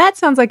life. Now that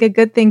sounds like a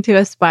good thing to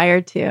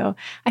aspire to.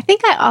 I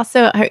think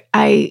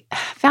I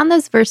found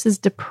those verses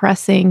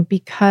depressing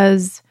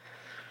because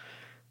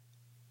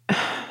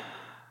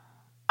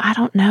I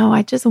don't know.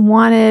 It's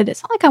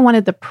not like I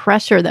wanted the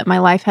pressure that my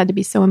life had to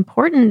be so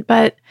important,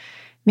 but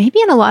maybe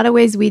in a lot of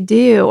ways we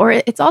do. Or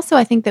it's also,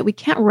 I think, that we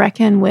can't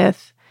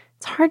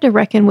it's hard to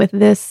reckon with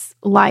this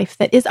life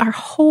that is our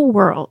whole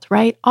world,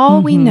 right?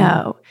 All we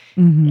know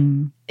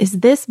is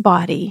this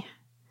body,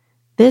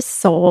 this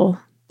soul,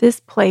 this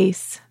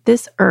place,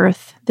 this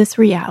earth, this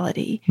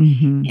reality.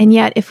 And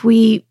yet if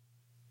we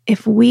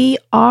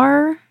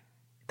are,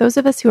 those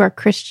of us who are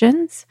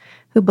Christians,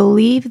 who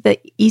believe the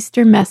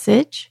Easter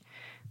message,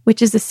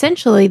 which is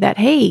essentially that,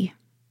 hey,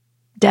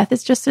 death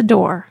is just a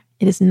door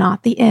It is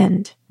not the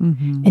end.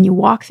 Mm-hmm. And you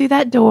walk through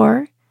that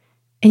door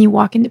and you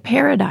walk into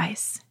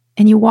paradise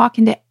and you walk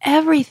into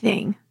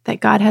everything that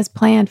God has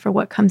planned for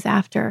what comes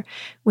after,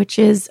 which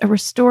is a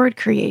restored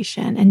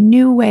creation and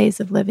new ways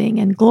of living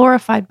and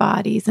glorified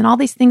bodies and all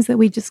these things that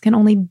we just can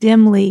only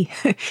dimly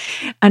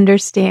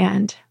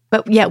understand.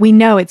 But yet we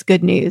know it's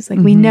good news. Like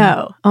we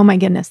know, oh my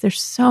goodness,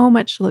 there's so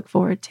much to look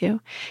forward to.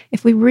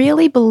 If we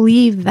really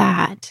believe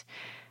that,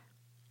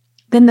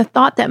 then the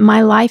thought that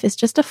my life is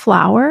just a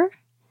flower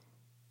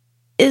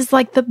is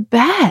like the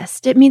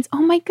best. It means,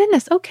 oh my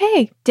goodness,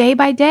 okay, day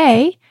by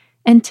day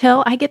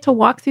until I get to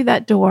walk through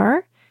that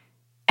door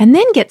and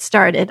then get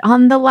started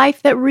on the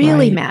life that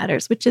really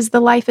matters, which is the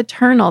life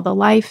eternal, the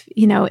life,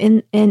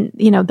 in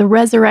the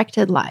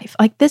resurrected life.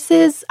 Like this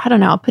is, I don't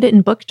know, I'll put it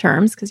in book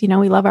terms because, we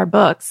love our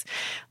books.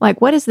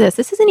 Like, what is this?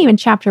 This isn't even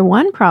chapter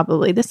 1,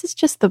 probably. This is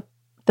just the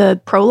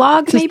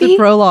prologue, just maybe? The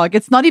prologue.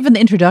 It's not even the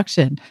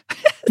introduction.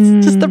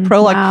 It's just the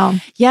prologue. Wow.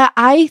 Yeah,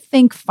 I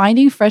think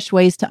finding fresh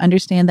ways to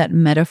understand that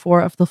metaphor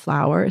of the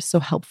flower is so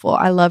helpful.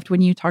 I loved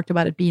when you talked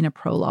about it being a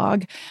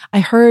prologue. I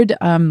heard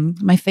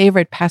my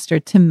favorite pastor,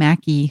 Tim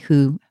Mackey,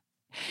 who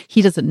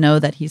he doesn't know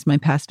that he's my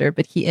pastor,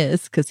 but he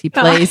is because he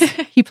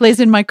plays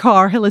in my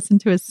car. I listen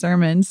to his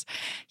sermons.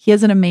 He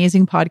has an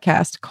amazing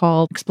podcast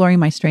called Exploring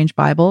My Strange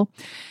Bible.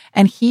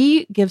 And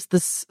he gives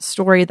this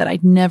story that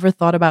I'd never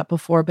thought about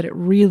before, but it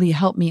really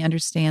helped me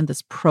understand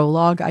this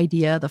prologue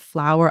idea, the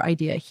flower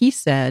idea. He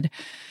said,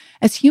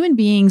 as human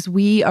beings,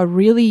 we are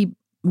really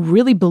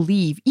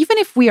believe, even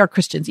if we are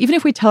Christians, even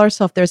if we tell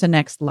ourselves there's a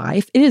next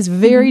life, it is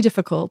very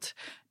difficult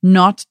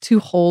not to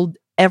hold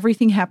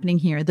everything happening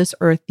here, this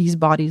earth, these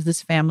bodies,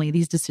 this family,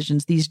 these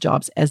decisions, these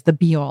jobs as the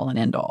be all and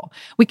end all.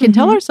 We can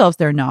tell ourselves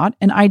they're not.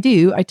 And I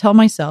do. I tell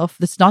myself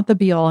that's not the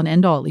be all and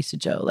end all, Lisa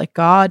Jo. Like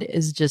God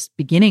is just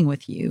beginning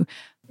with you.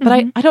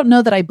 But I don't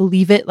know that I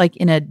believe it like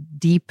in a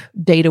deep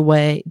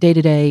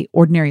day-to-day,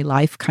 ordinary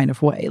life kind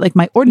of way. Like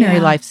my ordinary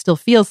life still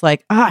feels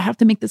like, I have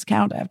to make this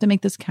count. I have to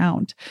make this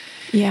count.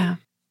 Yeah.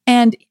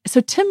 And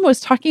so Tim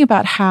was talking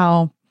about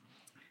how,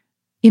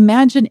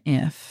 imagine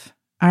if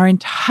our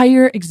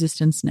entire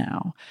existence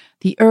now,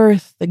 the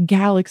earth, the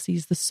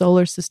galaxies, the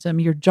solar system,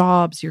 your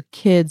jobs, your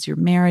kids, your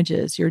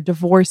marriages, your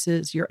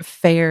divorces, your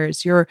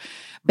affairs, your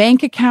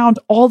bank account,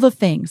 all the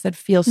things that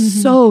feel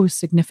so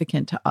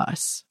significant to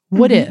us.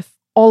 What if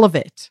all of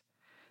it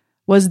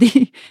was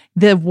the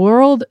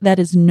world that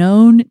is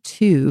known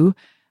to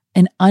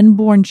an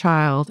unborn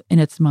child in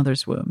its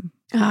mother's womb?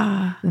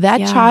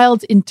 That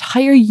child's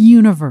entire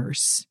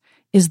universe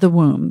is the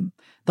womb.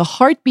 The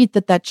heartbeat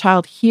that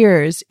child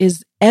hears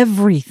is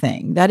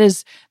everything. That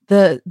is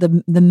the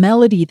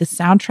melody, the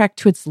soundtrack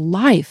to its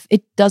life.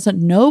 It doesn't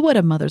know what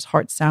a mother's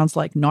heart sounds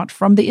like, not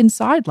from the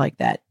inside like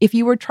that. If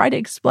you were trying to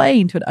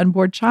explain to an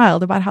unborn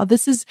child about how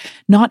this is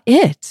not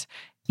it,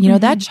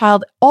 that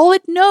child, all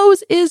it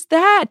knows is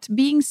that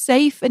being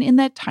safe and in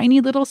that tiny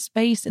little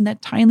space, in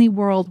that tiny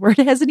world where it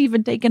hasn't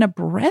even taken a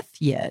breath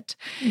yet.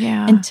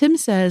 Yeah. And Tim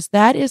says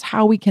that is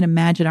how we can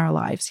imagine our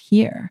lives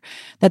here.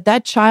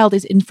 That child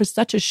is in for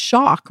such a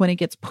shock when it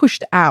gets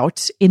pushed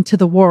out into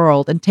the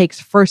world and takes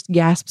first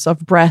gasps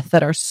of breath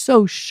that are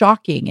so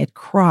shocking, it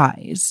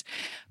cries.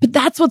 But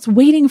that's what's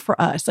waiting for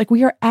us. Like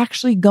we are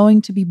actually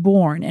going to be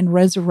born and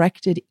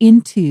resurrected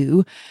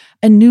into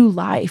a new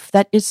life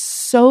that is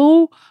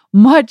so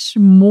much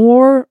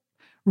more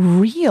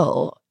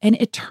real and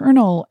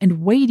eternal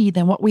and weighty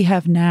than what we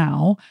have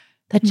now,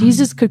 that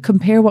Jesus could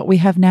compare what we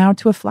have now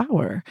to a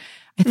flower.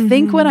 I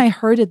think when I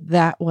heard it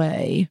that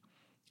way,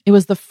 it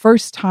was the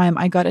first time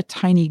I got a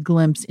tiny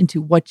glimpse into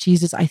what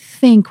Jesus, I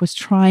think, was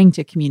trying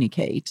to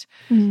communicate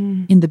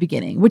in the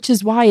beginning, which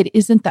is why it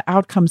isn't the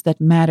outcomes that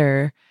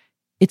matter.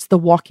 It's the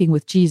walking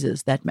with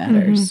Jesus that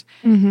matters.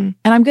 And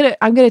I'm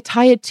gonna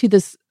tie it to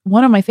this,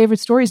 one of my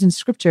favorite stories in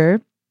Scripture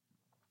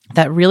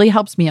that really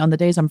helps me on the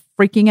days I'm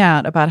freaking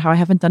out about how I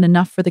haven't done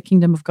enough for the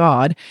kingdom of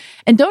God.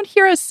 And don't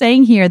hear us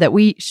saying here that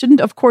we shouldn't,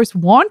 of course,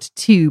 want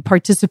to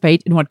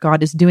participate in what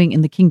God is doing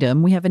in the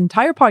kingdom. We have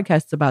entire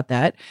podcasts about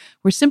that.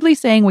 We're simply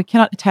saying we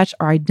cannot attach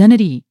our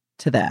identity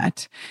to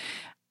that.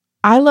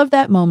 I love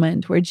that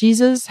moment where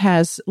Jesus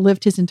has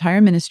lived his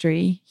entire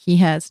ministry. He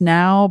has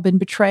now been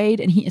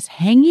betrayed and he is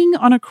hanging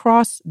on a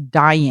cross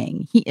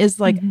dying. He is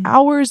like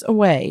hours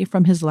away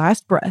from his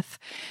last breath,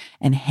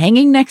 and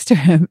hanging next to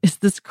him is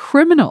this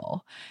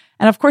criminal.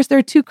 And of course, there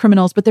are two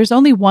criminals, but there's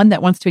only one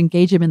that wants to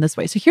engage him in this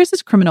way. So here's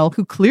this criminal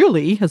who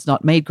clearly has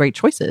not made great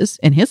choices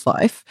in his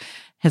life,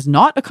 has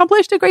not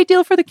accomplished a great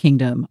deal for the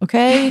kingdom,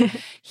 okay?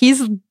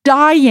 He's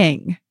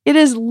dying. It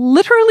is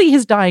literally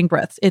his dying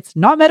breaths. It's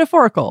not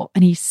metaphorical.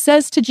 And he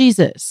says to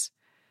Jesus,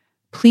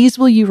 "Please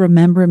will you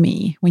remember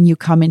me when you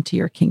come into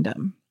your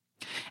kingdom?"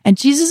 And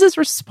Jesus'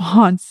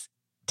 response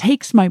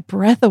takes my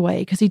breath away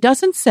because he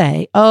doesn't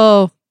say,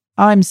 "Oh,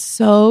 I'm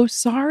so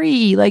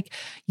sorry. Like,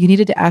 you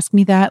needed to ask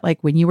me that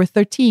like when you were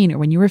 13 or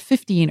when you were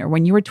 15 or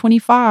when you were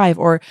 25,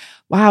 or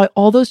wow,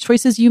 all those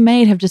choices you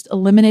made have just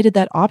eliminated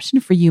that option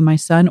for you, my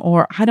son,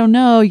 or I don't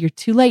know, you're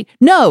too late."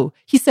 No,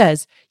 he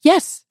says,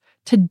 "Yes,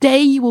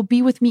 today you will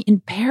be with me in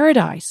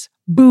paradise."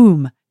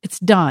 Boom, It's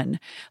done.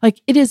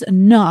 Like, it is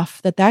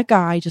enough that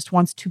guy just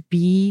wants to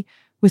be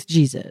with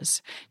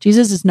Jesus.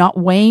 Jesus is not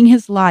weighing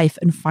his life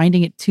and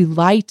finding it too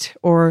light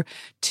or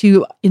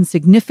too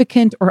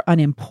insignificant or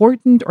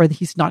unimportant, or that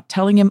he's not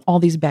telling him all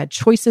these bad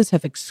choices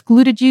have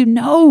excluded you.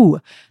 No,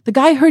 the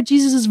guy heard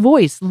Jesus'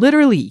 voice,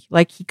 literally,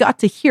 like he got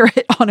to hear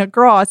it on a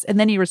cross, and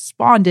then he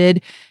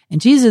responded. And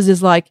Jesus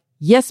is like,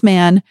 yes,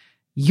 man,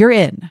 you're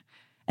in.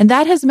 And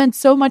that has meant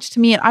so much to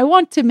me. And I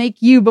want to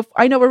make you,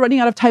 I know we're running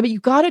out of time, but you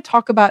got to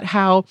talk about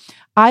how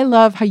I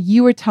love how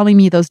you were telling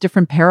me those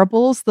different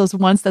parables, those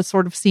ones that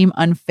sort of seem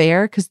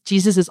unfair, because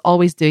Jesus is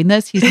always doing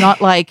this. He's not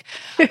like,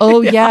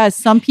 oh yeah,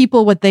 some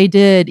people, what they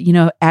did,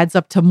 adds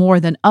up to more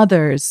than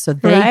others. So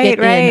they get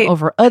in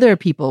over other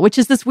people, which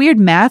is this weird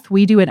math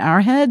we do in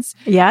our heads.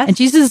 Yes. And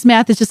Jesus'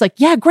 math is just like,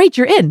 yeah, great,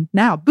 you're in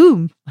now.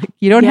 Boom. Like,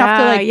 you don't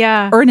have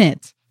to earn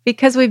it.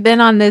 Because we've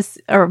been on this,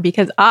 or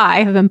because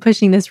I have been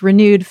pushing this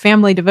renewed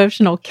family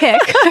devotional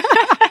kick,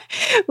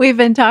 we've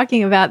been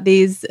talking about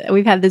these,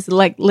 we've had this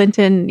like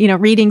Lenten,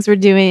 readings we're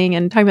doing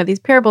and talking about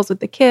these parables with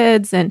the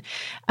kids. And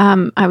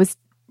I was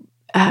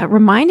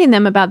reminding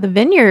them about the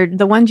vineyard,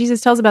 the one Jesus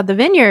tells about the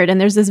vineyard.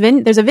 And there's a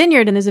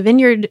vineyard and there's a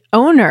vineyard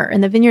owner.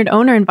 And the vineyard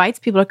owner invites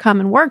people to come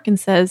and work and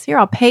says, here,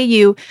 I'll pay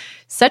you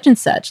such and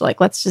such. Like,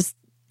 let's just,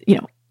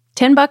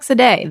 $10 a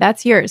day,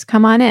 that's yours.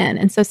 Come on in.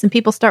 And so some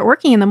people start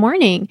working in the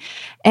morning,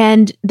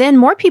 and then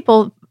more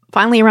people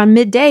finally around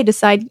midday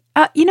decide,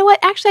 you know what?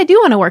 Actually, I do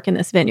want to work in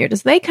this vineyard.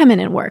 So they come in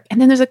and work. And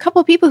then there's a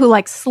couple of people who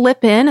like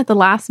slip in at the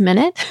last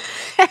minute,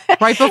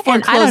 right before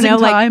closing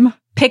time. Like,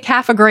 pick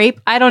half a grape.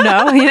 I don't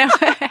know,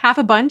 half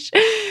a bunch.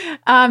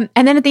 And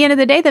then at the end of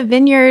the day, the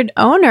vineyard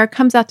owner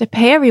comes out to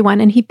pay everyone,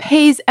 and he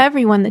pays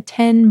everyone the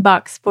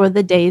 $10 for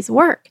the day's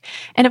work.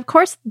 And of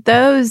course,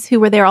 those who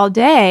were there all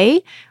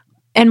day,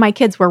 and my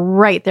kids were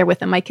right there with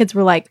them. My kids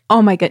were like,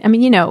 oh my God. I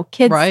mean,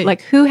 kids,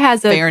 like, who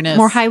has a fairness,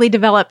 more highly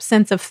developed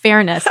sense of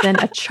fairness than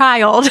a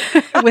child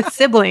with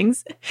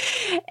siblings?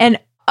 And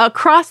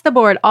across the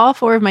board, all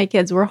 4 of my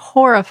kids were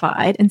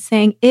horrified and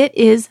saying, it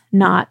is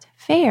not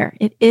fair.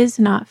 It is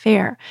not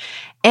fair.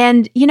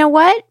 And you know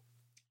what?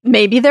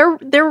 Maybe they're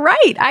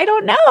right. I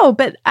don't know.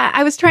 But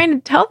I was trying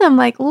to tell them,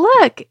 like,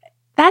 look,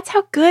 that's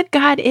how good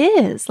God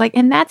is. Like,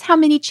 and that's how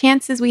many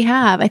chances we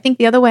have. I think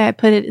the other way I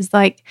put it is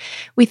like,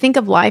 we think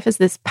of life as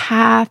this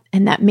path,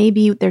 and that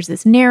maybe there's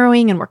this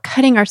narrowing and we're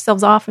cutting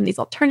ourselves off from these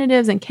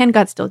alternatives. And can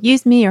God still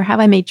use me, or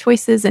have I made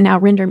choices and now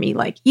render me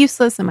like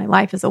useless and my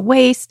life is a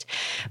waste?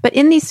 But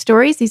in these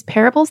stories, these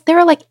parables, there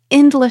are like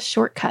endless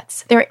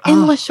shortcuts. There are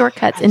endless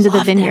shortcuts into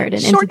the vineyard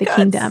and into the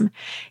kingdom,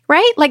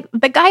 right? Like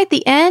the guy at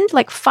the end,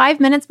 like 5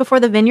 minutes before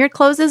the vineyard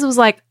closes, was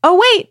like,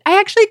 oh wait, I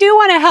actually do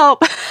want to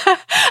help.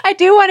 I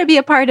do want to be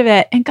a part of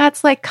it. And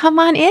God's like, come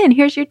on in.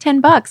 Here's your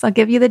 $10. I'll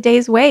give you the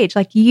day's wage.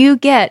 Like, you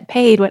get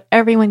paid what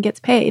everyone gets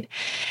paid.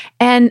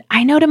 And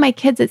I know to my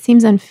kids it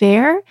seems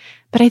unfair,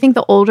 but I think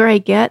the older I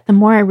get, the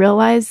more I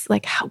realize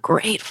like how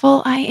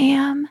grateful I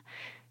am,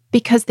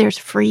 because there's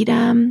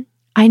freedom.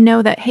 I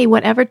know that, hey,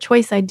 whatever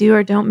choice I do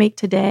or don't make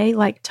today,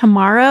 like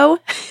tomorrow,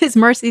 his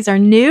mercies are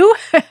new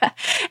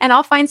and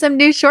I'll find some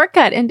new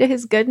shortcut into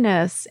his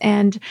goodness.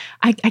 And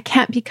I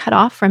can't be cut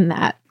off from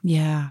that.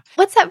 Yeah.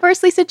 What's that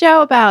verse, Lisa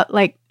Jo, about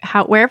like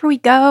how wherever we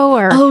go?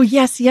 Or oh,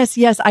 yes.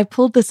 I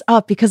pulled this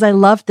up because I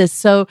love this.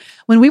 So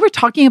when we were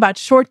talking about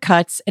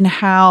shortcuts and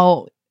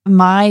how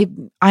I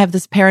have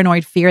this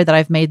paranoid fear that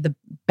I've made the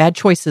bad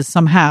choices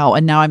somehow,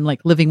 and now I'm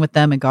like living with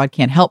them, and God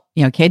can't help,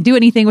 can't do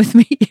anything with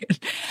me.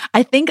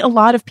 I think a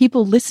lot of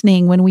people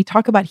listening, when we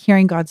talk about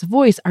hearing God's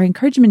voice, our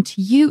encouragement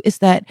to you is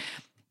that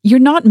you're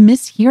not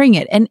mishearing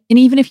it. And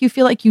even if you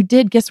feel like you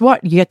did, guess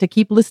what? You have to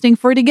keep listening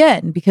for it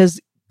again,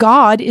 because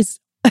God is,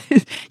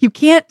 you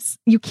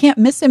can't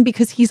miss him,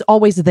 because he's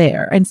always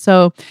there. And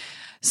so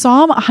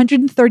Psalm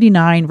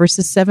 139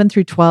 verses 7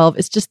 through 12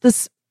 is just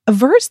a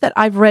verse that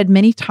I've read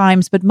many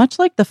times, but much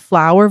like the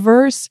flower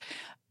verse,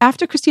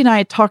 after Christy and I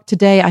had talked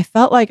today, I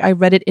felt like I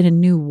read it in a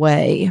new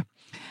way.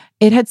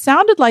 It had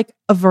sounded like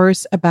a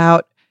verse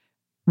about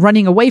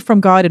running away from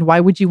God and why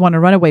would you want to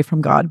run away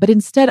from God? But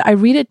instead, I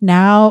read it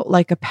now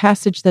like a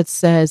passage that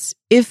says,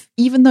 if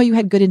even though you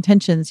had good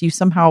intentions, you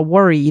somehow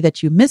worry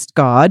that you missed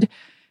God,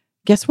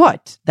 guess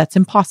what? That's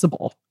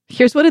impossible.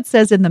 Here's what it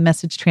says in the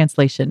Message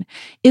translation.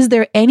 Is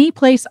there any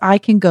place I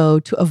can go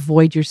to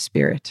avoid your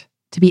spirit,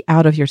 to be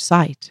out of your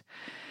sight?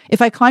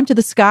 If I climb to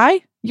the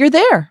sky, you're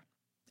there.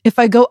 If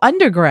I go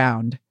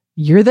underground,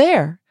 you're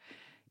there.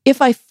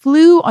 If I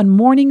flew on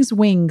morning's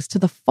wings to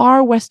the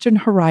far western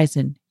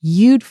horizon,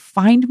 you'd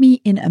find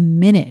me in a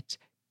minute.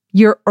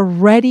 You're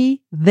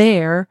already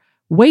there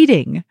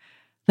waiting.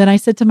 Then I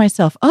said to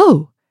myself,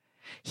 oh,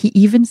 he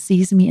even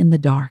sees me in the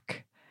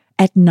dark.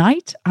 At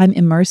night, I'm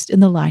immersed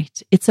in the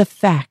light. It's a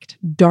fact.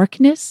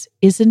 Darkness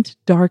isn't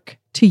dark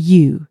to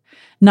you.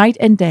 Night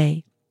and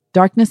day,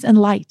 darkness and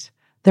light,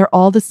 they're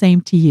all the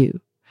same to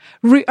you.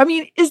 I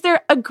mean, is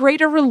there a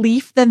greater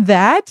relief than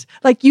that?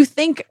 Like, you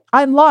think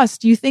I'm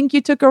lost. You think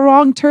you took a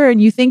wrong turn.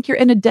 You think you're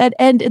in a dead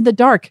end in the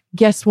dark.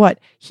 Guess what?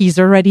 He's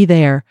already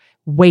there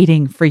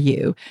waiting for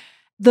you.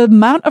 the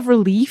amount of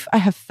relief I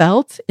have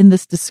felt in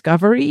this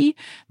discovery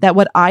that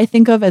what I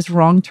think of as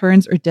wrong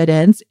turns or dead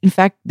ends, in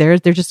fact, they're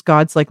just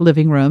God's like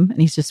living room,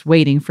 and he's just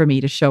waiting for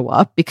me to show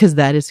up because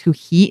that is who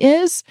he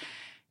is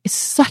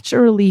such a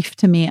relief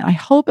to me. And I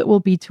hope it will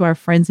be to our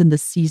friends in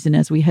this season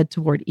as we head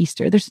toward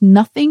Easter. There's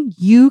nothing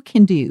you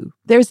can do.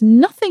 There's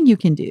nothing you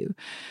can do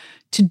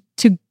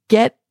to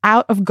get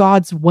out of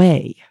God's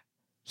way.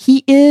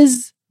 He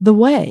is the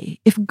way.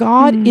 If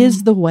God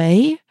is the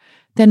way,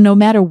 then no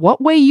matter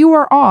what way you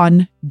are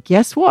on,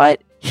 guess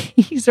what?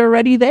 He's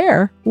already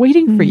there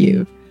waiting for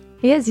you.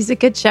 He is. He's a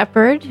good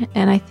shepherd.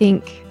 And I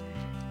think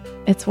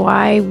it's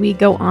why we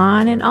go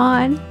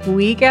on,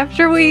 week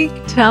after week,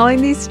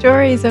 telling these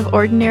stories of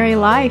ordinary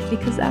life,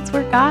 because that's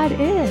where God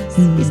is.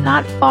 He's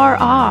not far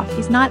off.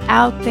 He's not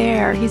out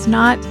there. He's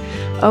not,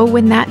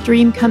 when that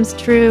dream comes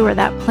true or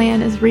that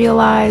plan is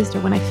realized or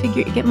when I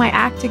get my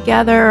act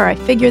together or I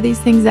figure these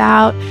things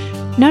out.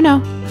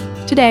 No.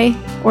 Today,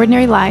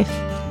 ordinary life,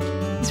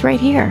 he's right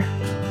here.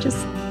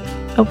 Just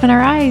open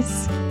our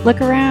eyes, look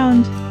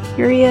around.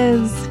 Here he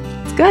is.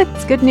 It's good.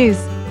 It's good news.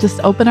 Just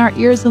open our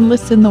ears and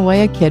listen the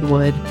way a kid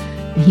would.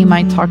 And he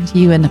might talk to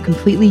you in a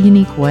completely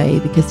unique way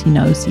because he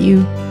knows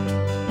you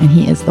and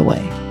he is the way.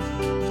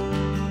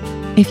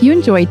 If you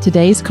enjoyed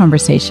today's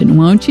conversation,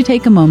 won't you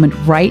take a moment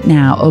right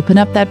now, open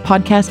up that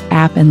podcast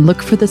app and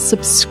look for the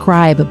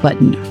subscribe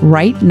button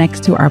right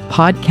next to our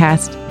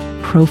podcast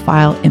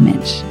profile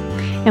image.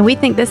 And we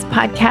think this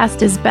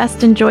podcast is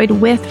best enjoyed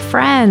with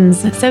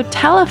friends. So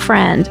tell a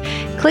friend,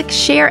 click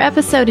share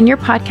episode in your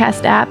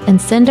podcast app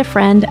and send a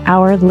friend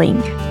our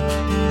link.